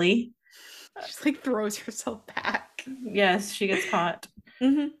violently. She like throws herself back. Yes, she gets caught.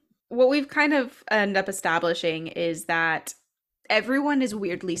 Hmm. What we've kind of end up establishing is that everyone is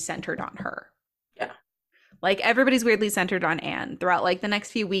weirdly centered on her. Yeah. Like everybody's weirdly centered on Anne throughout like the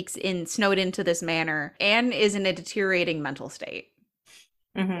next few weeks in snowed into this manor. Anne is in a deteriorating mental state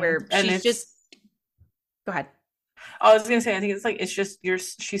where And she's just it's, go ahead. I was gonna say, I think it's like, it's just,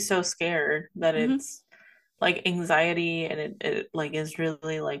 she's so scared that Hmm. it's like anxiety and it like is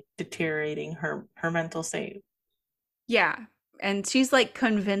really like deteriorating her mental state. Yeah. And she's like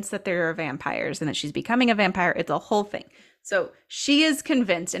convinced that there are vampires and that she's becoming a vampire. It's a whole thing. So she is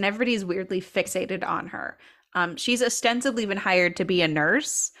convinced, and everybody's weirdly fixated on her. She's ostensibly been hired to be a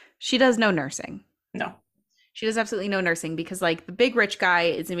nurse. She does no nursing. No. She does absolutely no nursing because, like, the big rich guy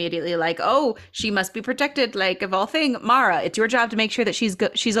is immediately like, "Oh, she must be protected." Like, of all thing, Mara, it's your job to make sure that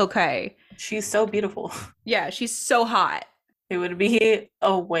she's okay. She's so beautiful. Yeah, she's so hot. It would be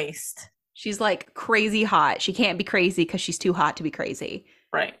a waste. She's like crazy hot. She can't be crazy because she's too hot to be crazy.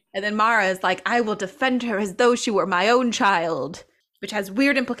 Right. And then Mara is like, "I will defend her as though she were my own child," which has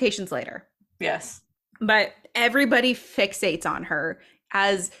weird implications later. Yes. But everybody fixates on her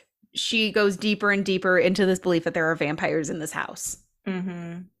as she goes deeper and deeper into this belief that there are vampires in this house.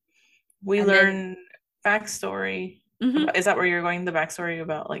 Mm-hmm. We And then, learn backstory. mhm, Is that where you're going? The backstory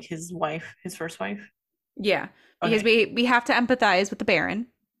about like his wife, his first wife? yeah, because Okay. we have to empathize with the Baron.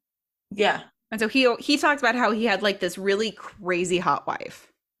 Yeah. And so he talks about how he had like this really crazy hot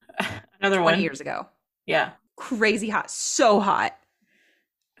wife Another 20 one. years ago. Yeah. Crazy hot, so hot.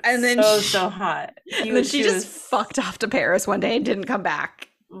 And then So hot. she She just was fucked off to Paris one day and didn't come back.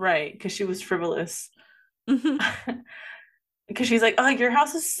 right because she was frivolous. Mhm. Because she's like, oh, your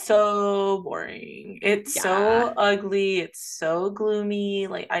house is so boring. It's Yeah. so ugly. It's so gloomy.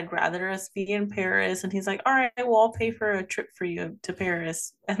 Like, I'd rather us be in Paris. And he's like, all right, well, I'll pay for a trip for you to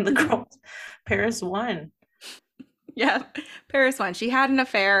Paris. And the girl, Paris won. Yeah. Paris one. She had an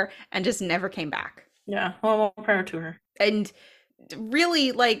affair and just never came back. Yeah, well, more power to her. And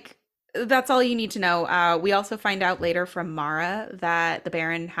really, like, that's all you need to know. We also find out later from Mara that the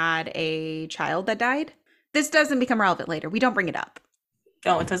Baron had a child that died. This doesn't become relevant later. We don't bring it up.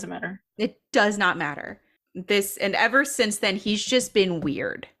 Oh, it doesn't matter. It does not matter. This, and ever since then, he's just been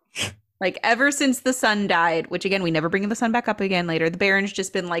weird. Like, ever since the son died, which again, we never bring the son back up again later, the Baron's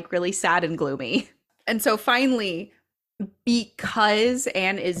just been like really sad and gloomy. And so finally, because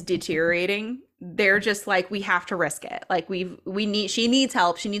Anne is deteriorating, they're just like, we have to risk it. Like, she needs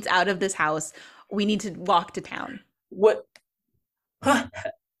help. She needs out of this house. We need to walk to town. What? I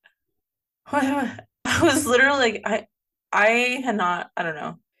was literally like, I had not, I don't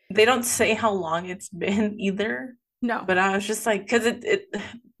know. They don't say how long it's been either. No. But I was just like, because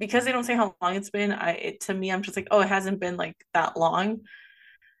they don't say how long it's been, to me, I'm just like, oh, it hasn't been like that long.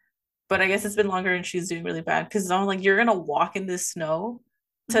 But I guess it's been longer and she's doing really bad. Because I'm like, you're gonna walk in this snow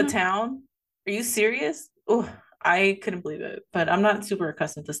to Mhm. town? Are you serious? Oh, I couldn't believe it. But I'm not super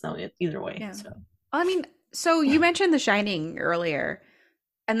accustomed to snow either way. Yeah. So I mean, so you mentioned The Shining earlier,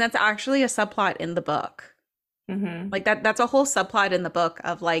 and that's actually a subplot in the book. hmm. Like that's a whole subplot in the book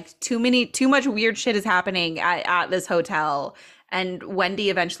of like too much weird shit is happening at this hotel. And Wendy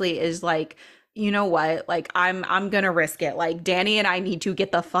eventually is like, you know what? Like I'm gonna risk it. Like Danny and I need to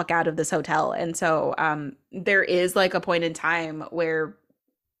get the fuck out of this hotel. And so there is like a point in time where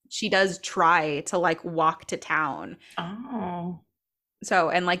she does try to like walk to town. Oh, So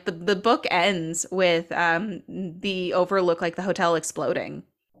and like the book ends with the overlook like the hotel exploding.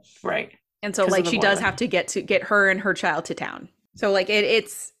 right. And so Because of like the she does boiler. have to get her and her child to town. So like it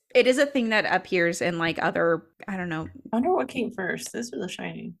is a thing that appears in like other, I don't know. I wonder what came first, this or The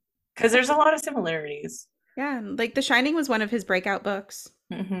Shining? Because there's a lot of similarities. Yeah, like The Shining was one of his breakout books.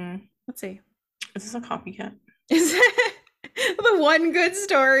 Hmm. Let's see. Is this a copycat? Is the one good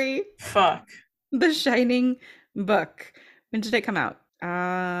story? Fuck. The Shining book. When did it come out?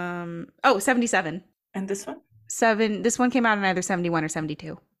 Oh, 77. And this one? This one came out in either 71 or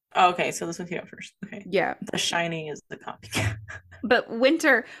 72. Oh, okay, so this one came out first. Okay. Yeah. The Shining is the copycat. But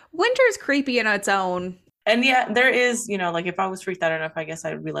winter's creepy in its own. And yeah, there is, like if I was freaked out enough, I guess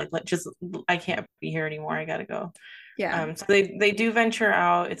I would be like, I can't be here anymore. I gotta go. Yeah. So they do venture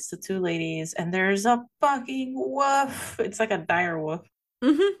out. It's the two ladies, and there's a fucking wolf. It's like a dire wolf.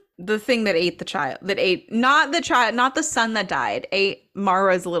 Mm-hmm. The thing that ate the child, that ate not the child, not the son that died, ate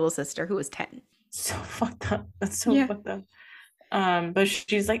Mara's little sister who was 10. So fucked up. That's so Yeah. fucked up. But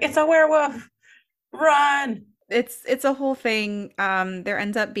she's like, it's a werewolf. Run. It's a whole thing. There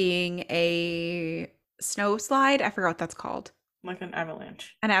ends up being a snow slide. I forgot what that's called. Like an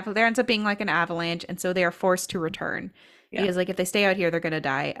avalanche. There ends up being like an avalanche, and so they are forced to return Yeah. because like if they stay out here, they're gonna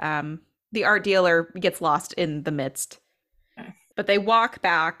die. The art dealer gets lost in the midst, Okay. but they walk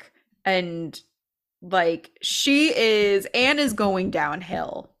back, and like Anne is going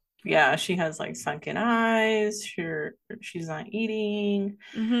downhill. Yeah, she has like sunken eyes. She's not eating.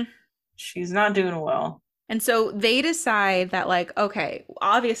 Mm-hmm. She's not doing well. And so they decide that, like, okay,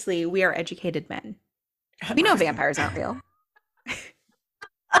 obviously we are educated men. We know vampires aren't real.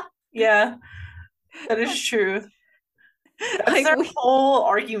 Yeah, that is true. That's Like, their whole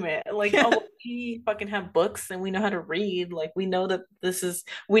argument. Like, oh, we fucking have books and we know how to read. Like, we know that there's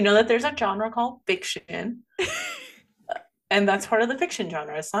a genre called fiction, and that's part of the fiction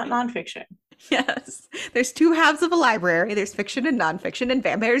genre. It's not nonfiction. yes, there's two halves of a library. There's fiction and nonfiction, and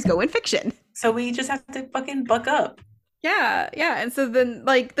vampires go in fiction. So we just have to fucking buck up. Yeah, yeah. And so then,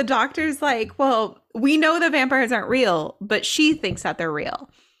 like, the doctor's like, well, we know that vampires aren't real, but she thinks that they're real.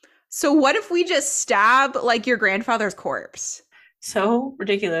 So what if we just stab, like, your grandfather's corpse? So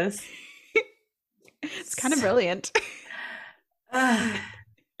ridiculous. It's kind of brilliant.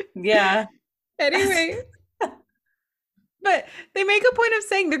 Yeah. Anyway. But they make a point of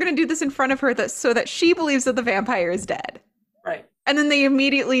saying they're going to do this in front of her so that she believes that the vampire is dead. Right. And then they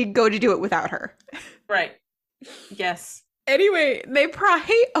immediately go to do it without her. Right. Yes. Anyway, they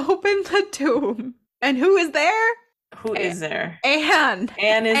pry open the tomb. And who is there? Who is there? Anne.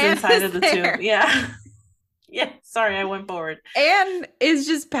 Anne is inside of the there. tomb. Yeah. Yeah. Sorry, I went forward. Anne is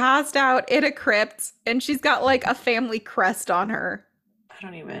just passed out in a crypt, and she's got like a family crest on her. I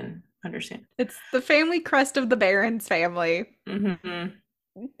don't even understand. It's the family crest of the Baron's family. Mm-hmm.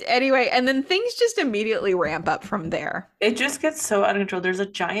 Anyway, and then things just immediately ramp up from there. It just gets so out of control. There's a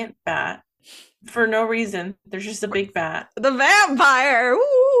giant bat for no reason. There's just a big bat. The vampire. Ooh.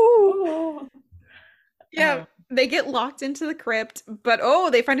 Ooh. Yeah, they get locked into the crypt, but oh,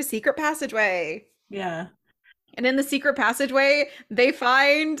 they find a secret passageway. Yeah. And in the secret passageway, they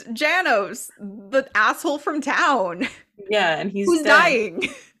find Janos, the asshole from town, Yeah, and he's who's dead. dying.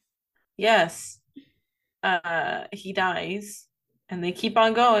 Yes. He dies. And they keep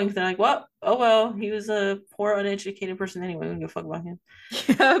on going. They're like, well, oh well, he was a poor, uneducated person anyway. We don't give a fuck about him.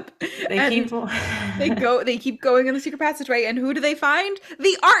 Yep. They And they keep going in the secret passageway, and who do they find?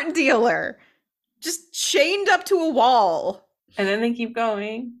 The art dealer. Just chained up to a wall. And then they keep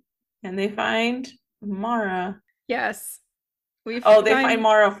going. And they find Mara. Yes. They find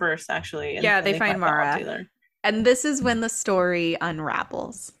Mara first, actually. And yeah, they find Mara. The and this is when the story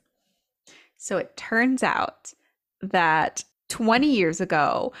unravels. So it turns out that 20 years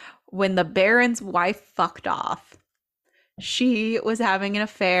ago, when the Baron's wife fucked off, she was having an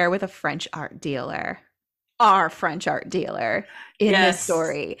affair with a French art dealer. Our French art dealer in this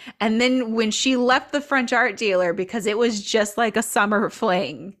story. And then when she left the French art dealer because it was just like a summer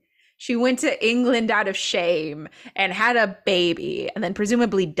fling, she went to England out of shame and had a baby and then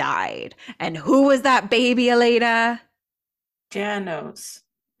presumably died. And who was that baby, Elena? Janos,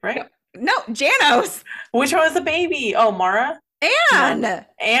 right? No, Janos. Which one was the baby? Oh, Mara? Anne. No.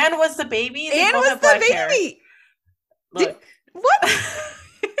 Anne was the baby? Anne was the baby. Look. What?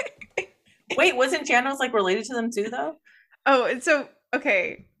 Wait, wasn't Janos like related to them too, though? Oh, so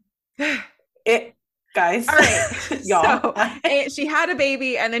okay. Guys. All right. Y'all. So, she had a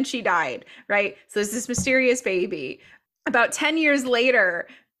baby and then she died, right? So there's this mysterious baby. About 10 years later,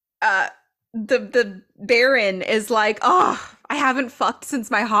 the Baron is like, oh, I haven't fucked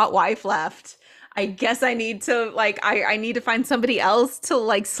since my hot wife left. I guess I need to I need to find somebody else to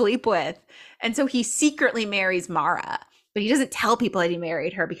like sleep with. And so he secretly marries Mara. But he doesn't tell people that he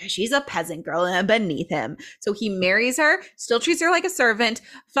married her because she's a peasant girl and beneath him. So he marries her, still treats her like a servant,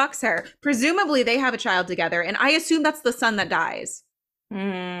 fucks her. Presumably they have a child together. And I assume that's the son that dies.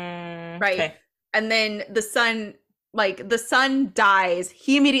 Right. Okay. And then the son dies.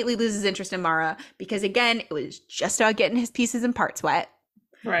 He immediately loses interest in Mara because, again, it was just about getting his pieces and parts wet.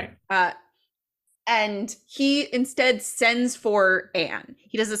 Right. And he instead sends for Anne.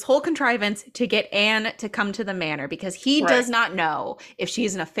 He does this whole contrivance to get Anne to come to the manor because he does not know if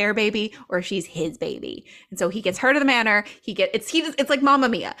she's an affair baby or if she's his baby. And so he gets her to the manor. It's like Mamma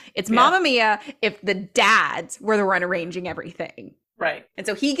Mia. It's Mamma Mia if the dads were the one arranging everything. Right. And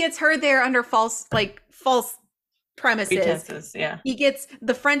so he gets her there under false premises. Pretenses, yeah. He gets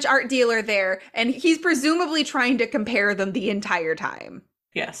the French art dealer there, and he's presumably trying to compare them the entire time.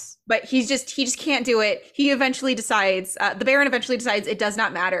 Yes. But he just can't do it. He eventually decides, the Baron eventually decides it does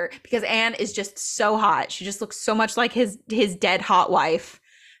not matter because Anne is just so hot. She just looks so much like his dead hot wife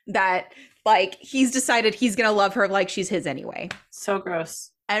that like he's decided he's going to love her like she's his anyway. So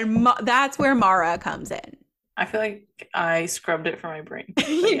gross. And that's where Mara comes in. I feel like I scrubbed it from my brain.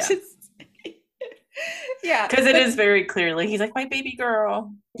 Yeah. Because it is very clearly, he's like, my baby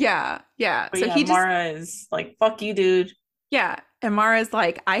girl. Yeah. But so Mara is like, fuck you, dude. Yeah. And Mara's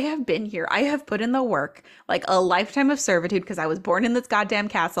like, I have been here. I have put in the work, like a lifetime of servitude because I was born in this goddamn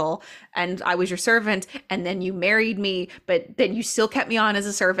castle and I was your servant. And then you married me, but then you still kept me on as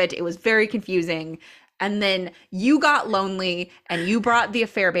a servant. It was very confusing. And then you got lonely and you brought the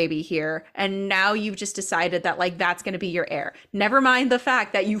affair baby here. And now you've just decided that like, that's going to be your heir. Never mind the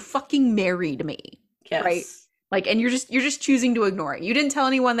fact that you fucking married me. Yes. Right. Like, and you're just choosing to ignore it. You didn't tell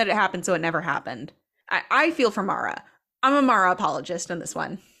anyone that it happened. So it never happened. I feel for Mara. I'm a Mara apologist on this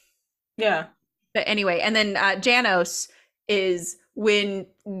one. Yeah. But anyway, and then Janos is when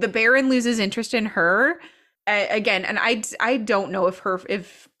the Baron loses interest in her again. And I don't know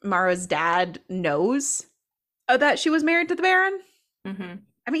if Mara's dad knows that she was married to the Baron. Mm-hmm.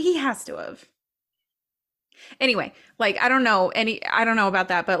 I mean, he has to have. Anyway, like, I don't know about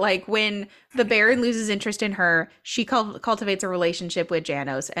that, but like when the Baron loses interest in her, she cultivates a relationship with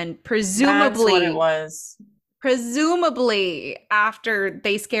Janos, and presumably that's what it was. Presumably after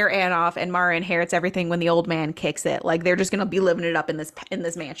they scare Anne off and Mara inherits everything when the old man kicks it, like they're just gonna be living it up in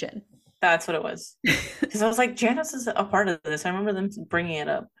this mansion. That's what it was. Because I was like, Janos is a part of this. I remember them bringing it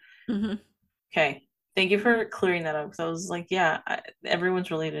up. Mm-hmm. Okay, thank you for clearing that up. Because I was like, yeah, everyone's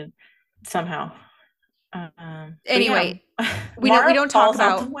related somehow. Anyway, yeah. we don't talk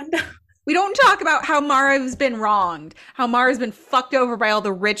about we don't talk about how Mara's been wronged, how Mara's been fucked over by all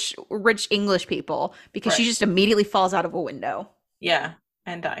the rich English people because she just immediately falls out of a window. Yeah,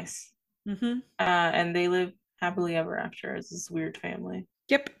 and dies. Mm-hmm. And they live happily ever after as this weird family.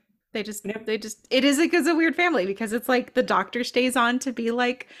 Yep. Yep. It is like, it's a weird family because it's like the doctor stays on to be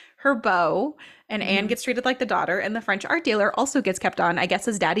like her beau, and Anne Hmm. gets treated like the daughter, and the French art dealer also gets kept on, I guess,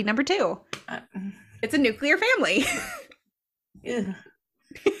 as daddy number two. Uh, It's a nuclear family. ew,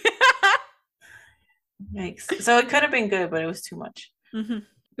 yikes. So it could have been good, but it was too much. hmm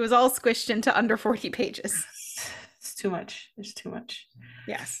It was all squished into under 40 pages. It's too much. There's too much.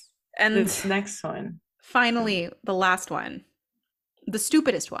 Yes. And This next one. finally, the last one, the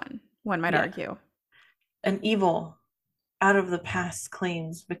stupidest one might Yeah. argue. An evil out of the past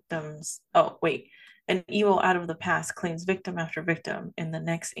claims victims. Oh, wait. An evil out of the past claims victim after victim in the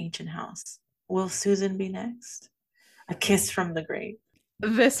next ancient house. Will Susan be next? A kiss from the grave.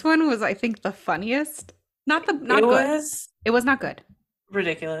 This one was, I think, the funniest. It Not good. was It was not good.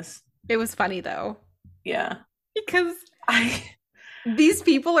 ridiculous. It was funny though, Yeah. because I these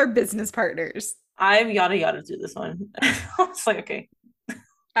people are business partners. I'm yada to this one. I was like, okay,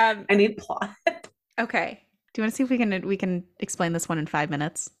 Um, I need plot. okay. Do you want to see if we can explain this one in 5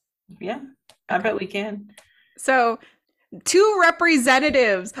 minutes? Yeah, I bet we can. So, two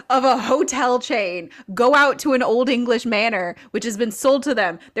representatives of a hotel chain go out to an old English manor which has been sold to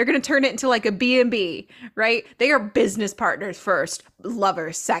them. They're going to turn it into like a B&B, right? They are business partners first,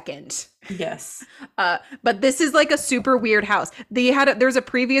 lovers second. Yes. But this is like a super weird house. There's a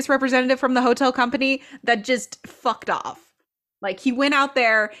previous representative from the hotel company that just fucked off. Like he went out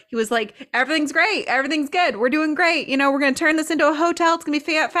there, he was like, everything's great, everything's good, we're doing great. You know, we're gonna turn this into a hotel. It's gonna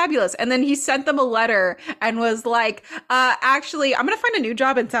be fabulous. And then he sent them a letter and was like, actually, I'm gonna find a new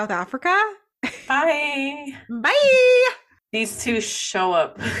job in South Africa. Bye. Bye. These two show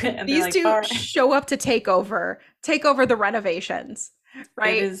up and These like, two all right. show up to take over the renovations,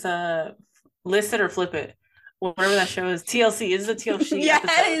 right? It is list it or flip it. Whatever that show is. TLC. Is a TLC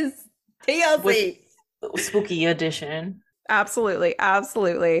Yes, TLC. With spooky edition. Absolutely.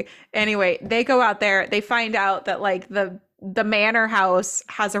 Anyway, they go out there, they find out that like the manor house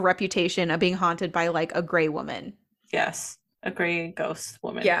has a reputation of being haunted by like a gray woman. Yes. A gray ghost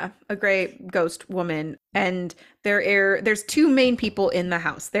woman. Yeah, a gray ghost woman. And there's two main people in the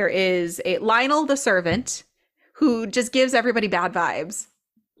house. There is a Lionel the servant who just gives everybody bad vibes.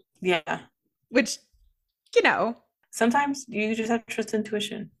 Yeah. Which, you know, sometimes you just have to trust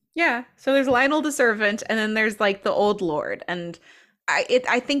intuition. Yeah. So there's Lionel the servant, and then there's like the old lord, and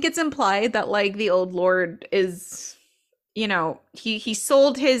I think it's implied that like the old lord is, you know, he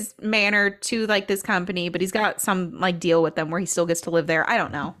sold his manor to like this company, but he's got some like deal with them where he still gets to live there. I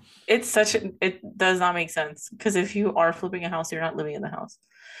don't know. It does not make sense because if you are flipping a house, you're not living in the house.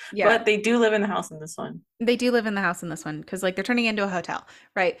 Yeah. But they do live in the house in this one. They do live in the house in this one because like they're turning it into a hotel,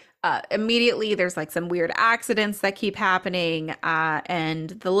 right? Immediately there's like some weird accidents that keep happening, and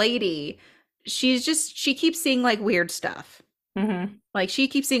the lady, she keeps seeing like weird stuff. Mm-hmm. Like she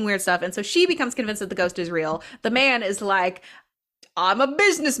keeps seeing weird stuff, and so she becomes convinced that the ghost is real. The man is like, I'm a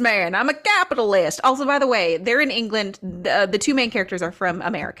businessman, I'm a capitalist. Also, by the way, they're in England. The two main characters are from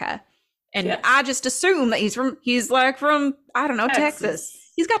America, and Yes. I just assume that he's like from, I don't know, Texas.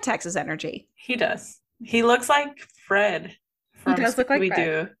 He's got Texas energy. He does. He looks like Fred from He does look like Fred.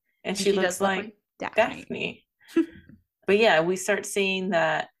 Scooby-Doo, and she looks like Daphne. But yeah, we start seeing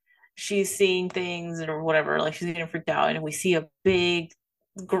that she's seeing things or whatever, like she's getting freaked out, and we see a big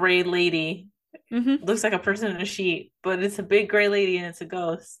gray lady. Mm-hmm. Looks like a person in a sheet, but it's a big gray lady and it's a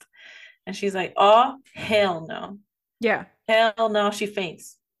ghost. And she's like, oh, hell no. Yeah. Hell no. She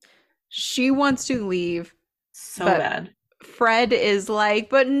faints. She wants to leave so bad. Fred is like,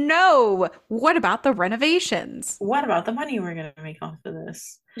 but no, what about the renovations? What about the money we're going to make off of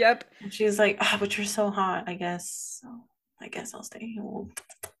this? Yep. And she's like, oh, but you're so hot, I guess. So I guess I'll stay. We'll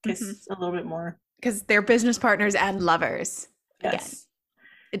kiss a little bit more. Because they're business partners and lovers. Yes. Again.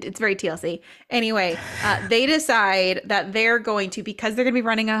 It's very TLC. Anyway, they decide that they're going to, because they're going to be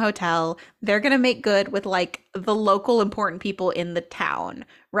running a hotel, they're going to make good with like the local important people in the town,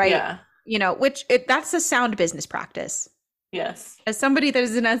 right? Yeah. You know, that's a sound business practice. Yes. As somebody that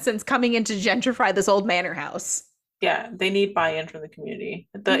is in essence coming in to gentrify this old manor house. Yeah, they need buy-in from the community,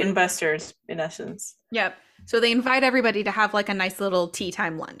 the investors, in essence. Yep. So they invite everybody to have like a nice little tea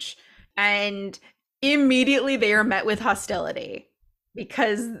time lunch. And immediately they are met with hostility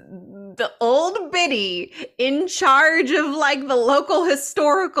because the old biddy in charge of like the local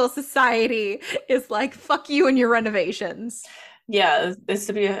historical society is like, fuck you and your renovations. Yeah, it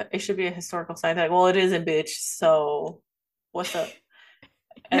should be a historical site. Like, well, it is a bitch, so what's up?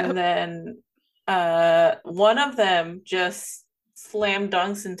 And then one of them just slam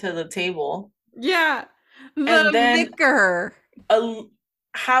dunks into the table. Yeah. And then vicar.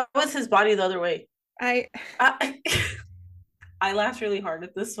 How is his body the other way? I laughed really hard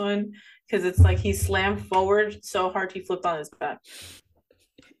at this one because it's like he slammed forward so hard he flipped on his back.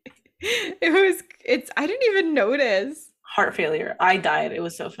 I didn't even notice. Heart failure. I died. It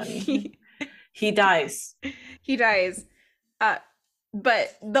was so funny. He, He dies. he dies. Uh,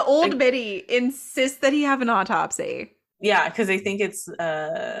 but the old Like, biddy insists that he have an autopsy. yeah, because they think it's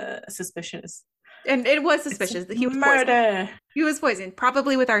suspicious. And it was It's suspicious that he was poisoned. murder. He was poisoned,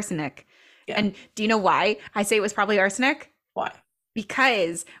 probably with arsenic. Yeah. And do you know why I say it was probably arsenic? Why?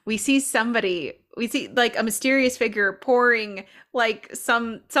 Because we see like a mysterious figure pouring like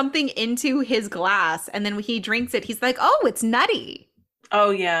something into his glass, and then when he drinks it, he's like, "Oh, it's nutty."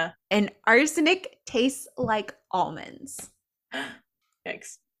 Oh yeah. And arsenic tastes like almonds.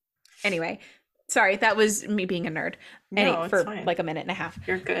 Yikes. Anyway, sorry, that was me being a nerd. No, it's For fine. like a minute and a half.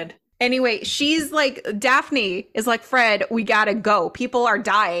 You're good. Anyway, she's like, Daphne is like, Fred, we gotta go. People are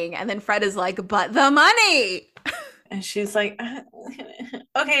dying. And then Fred is like, but the money. And she's like,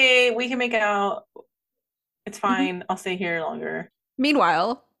 okay, we can make out. It's fine. I'll stay here longer.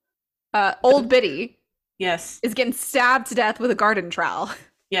 Meanwhile, old Biddy Yes. is getting stabbed to death with a garden trowel.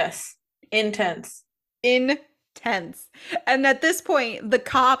 Yes. Intense. Intense. And at this point, the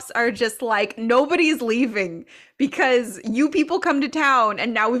cops are just like, nobody's leaving because you people come to town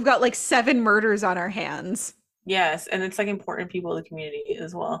and now we've got like 7 murders on our hands. Yes. And it's like important people in the community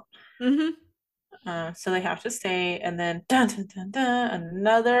as well. Mm-hmm. So they have to stay. And then dun, dun, dun, dun,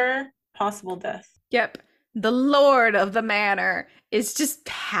 another possible death. Yep. The Lord of the Manor is just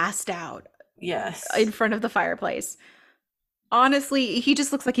passed out Yes. in front of the fireplace. Honestly, he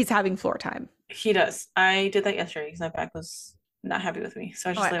just looks like he's having floor time. He does. I did that yesterday because my back was not happy with me. So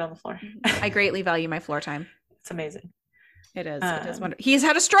I just laid on the floor. I greatly value my floor time. It's amazing. It is. It is wonderful. He has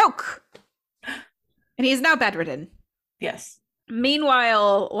had a stroke. And he is now bedridden. Yes.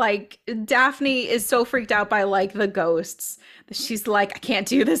 Meanwhile, like Daphne is so freaked out by like the ghosts that she's like, I can't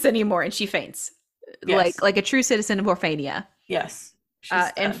do this anymore, and she faints, Yes. like a true citizen of Orphania. Yes.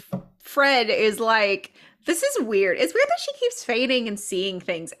 And Fred is like, this is weird. It's weird that she keeps fainting and seeing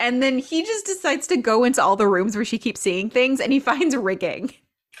things, and then he just decides to go into all the rooms where she keeps seeing things, and he finds rigging.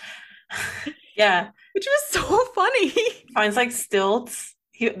 Yeah. Which was so funny. Finds like stilts.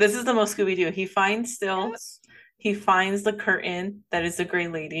 This is the most Scooby-Doo. He finds stilts. He finds the curtain that is the Gray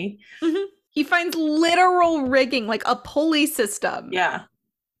Lady. Mm-hmm. He finds literal rigging, like a pulley system. Yeah.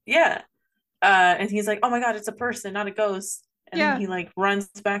 Yeah. And he's like, oh my God, it's a person, not a ghost. And then he like runs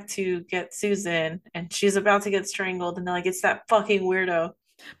back to get Susan and she's about to get strangled. And they're like, it's that fucking weirdo.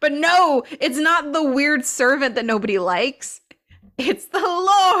 But no, it's not the weird servant that nobody likes. It's the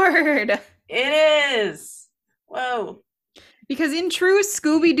Lord. It is. Whoa. Because in true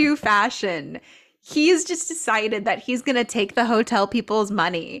Scooby-Doo fashion, he's just decided that he's going to take the hotel people's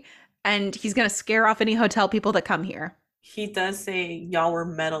money and he's going to scare off any hotel people that come here. He does say, y'all were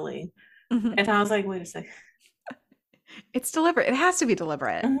meddling. Mm-hmm. And I was like, wait a second. It's deliberate. It has to be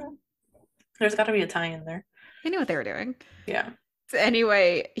deliberate. Mm-hmm. There's got to be a tie in there. They knew what they were doing. Yeah. So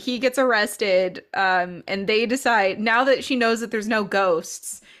anyway, he gets arrested, and they decide, now that she knows that there's no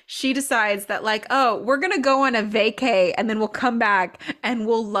ghosts, she decides that like, oh, we're going to go on a vacay and then we'll come back and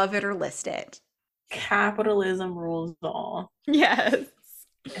we'll love it or list it. Capitalism rules all. Yes.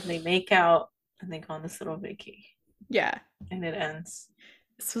 And they make out and they go on this little vacay. Yeah. And it ends.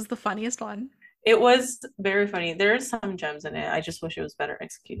 This was the funniest one. It was very funny. There are some gems in it. I just wish it was better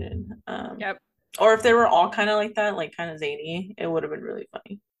executed. Yep. Or if they were all kind of like that, like kind of zany, it would have been really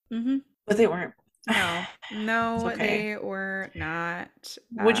funny. Mm-hmm. But they weren't. No, okay. They were not.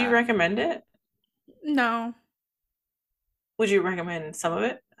 Would you recommend it? No. Would you recommend some of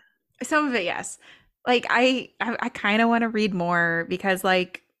it? Some of it, yes. Like I kind of want to read more because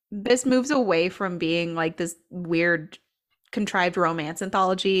like this moves away from being like this weird contrived romance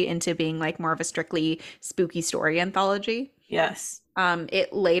anthology into being like more of a strictly spooky story anthology. Yes.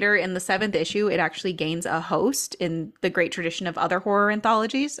 It later in the 7th issue, it actually gains a host in the great tradition of other horror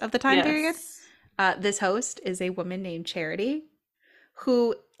anthologies of the time period. This host is a woman named Charity,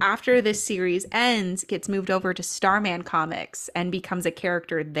 who after this series ends, gets moved over to Starman Comics and becomes a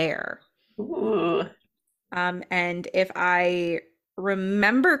character there. Ooh. And if I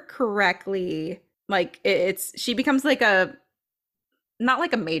remember correctly, like she becomes like not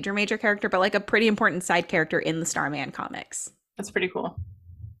like a major character, but like a pretty important side character in the Starman comics. That's pretty cool.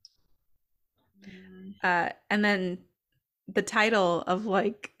 And then the title of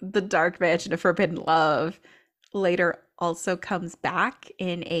like the Dark Mansion of Forbidden Love later also comes back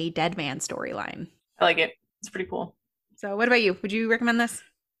in a Dead Man storyline. I like it. It's pretty cool. So what about you? Would you recommend this?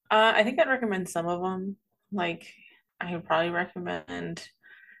 I think I'd recommend some of them. Like I would probably recommend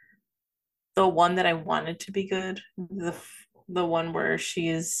the one that I wanted to be good, The one where she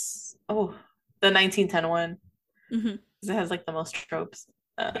is, oh, the 1910 one. Hmm. 'Cause it has like the most tropes.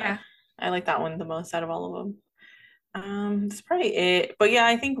 Uh, Yeah. I like that one the most out of all of them. That's probably it. But yeah,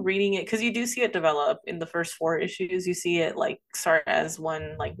 I think reading it because you do see it develop in the first four issues. You see it like start as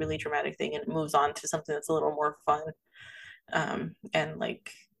one like really dramatic thing and it moves on to something that's a little more fun. And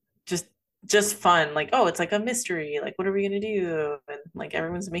like just just fun. Like, oh, it's like a mystery. Like, what are we gonna do? And like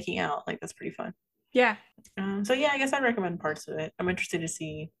everyone's making out. Like that's pretty fun. Yeah. So yeah, I guess I'd recommend parts of it. I'm interested to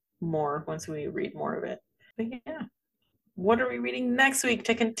see more once we read more of it. But yeah. What are we reading next week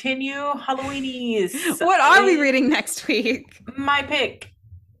to continue Halloweenies? What are we reading next week? My pick.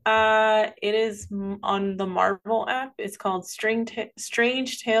 It is on the Marvel app. It's called Strange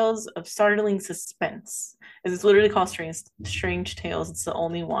Tales of Startling Suspense. It's literally called Strange Tales. It's the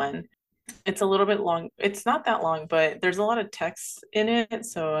only one. It's a little bit long. It's not that long, but there's a lot of text in it,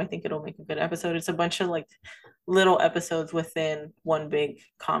 so I think it'll make a good episode. It's a bunch of like little episodes within one big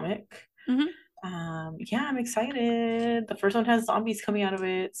comic. Hmm. Yeah, I'm excited. The first one has zombies coming out of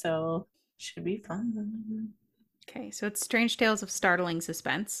it, so should be fun. Okay, so it's Strange Tales of Startling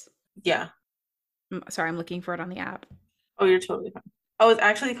Suspense. Yeah. Sorry, I'm looking for it on the app. Oh, you're totally fine. Oh, it's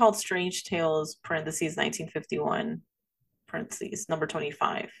actually called Strange Tales, parentheses 1951, parentheses number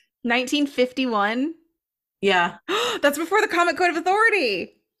 25. 1951? Yeah. That's before the Comic Code of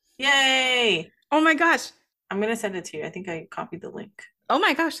Authority. Yay! Oh my gosh. I'm gonna send it to you. I think I copied the link. Oh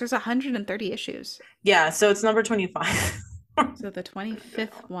my gosh, there's 130 issues. Yeah, so it's number 25. So the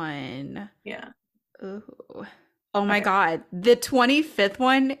 25th one. Yeah. Ooh. Oh my Okay. God. The 25th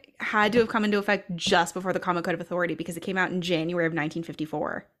one had to have come into effect just before the Comic Code of Authority because it came out in January of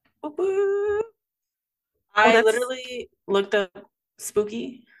 1954. Woo-hoo. Oh, I that's literally looked up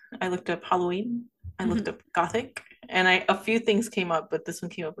spooky. I looked up Halloween. I looked mhm. up Gothic, and a few things came up, but this one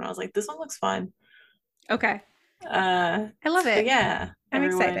came up, and I was like, this one looks fun. Okay. I love So it. yeah, I'm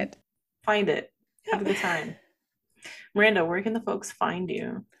everyone excited. find it. Have a Yep. good time. Miranda, where can the folks find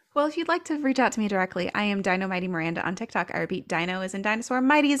you? Well, if you'd like to reach out to me directly, I am Dino Mighty Miranda on TikTok. I repeat, Dino is in dinosaur,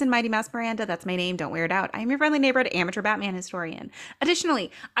 Mighty is in Mighty Mouse Miranda. That's my name. Don't wear it out. I am your friendly neighborhood amateur Batman historian.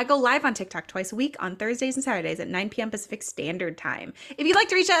 Additionally, I go live on TikTok twice a week on Thursdays and Saturdays at 9 p.m. Pacific Standard Time. If you'd like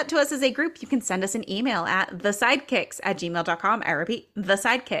to reach out to us as a group, you can send us an email at thesidekicks@gmail.com. I repeat,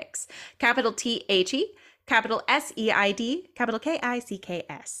 thesidekicks. Capital THE, capital SEID, capital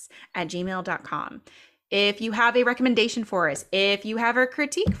KICKS @gmail.com. If you have a recommendation for us, if you have a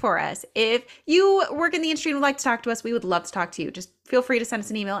critique for us, if you work in the industry and would like to talk to us, we would love to talk to you. Just feel free to send us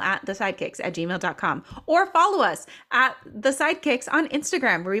an email at thesidekicks@gmail.com or follow us at The Sidekicks on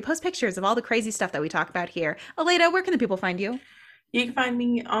Instagram, where we post pictures of all the crazy stuff that we talk about here. Aleda, where can the people find you? You can find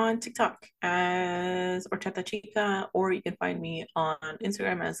me on TikTok as Orchata Chica, or you can find me on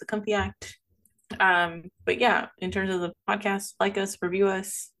Instagram as The Comfy Act. But yeah, in terms of the podcast, like us, review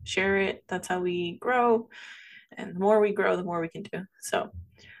us, share it. That's how we grow. And the more we grow, the more we can do. So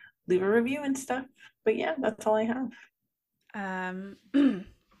leave a review and stuff. But yeah, that's all I have. Um,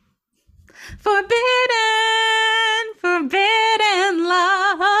 forbidden, forbidden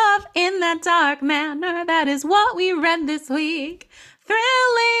love in that dark manner. That is what we read this week. Thrilling,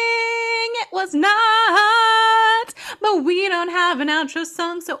 it was not. But we don't have an outro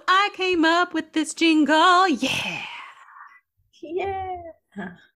song, so I came up with this jingle. Yeah. Yeah.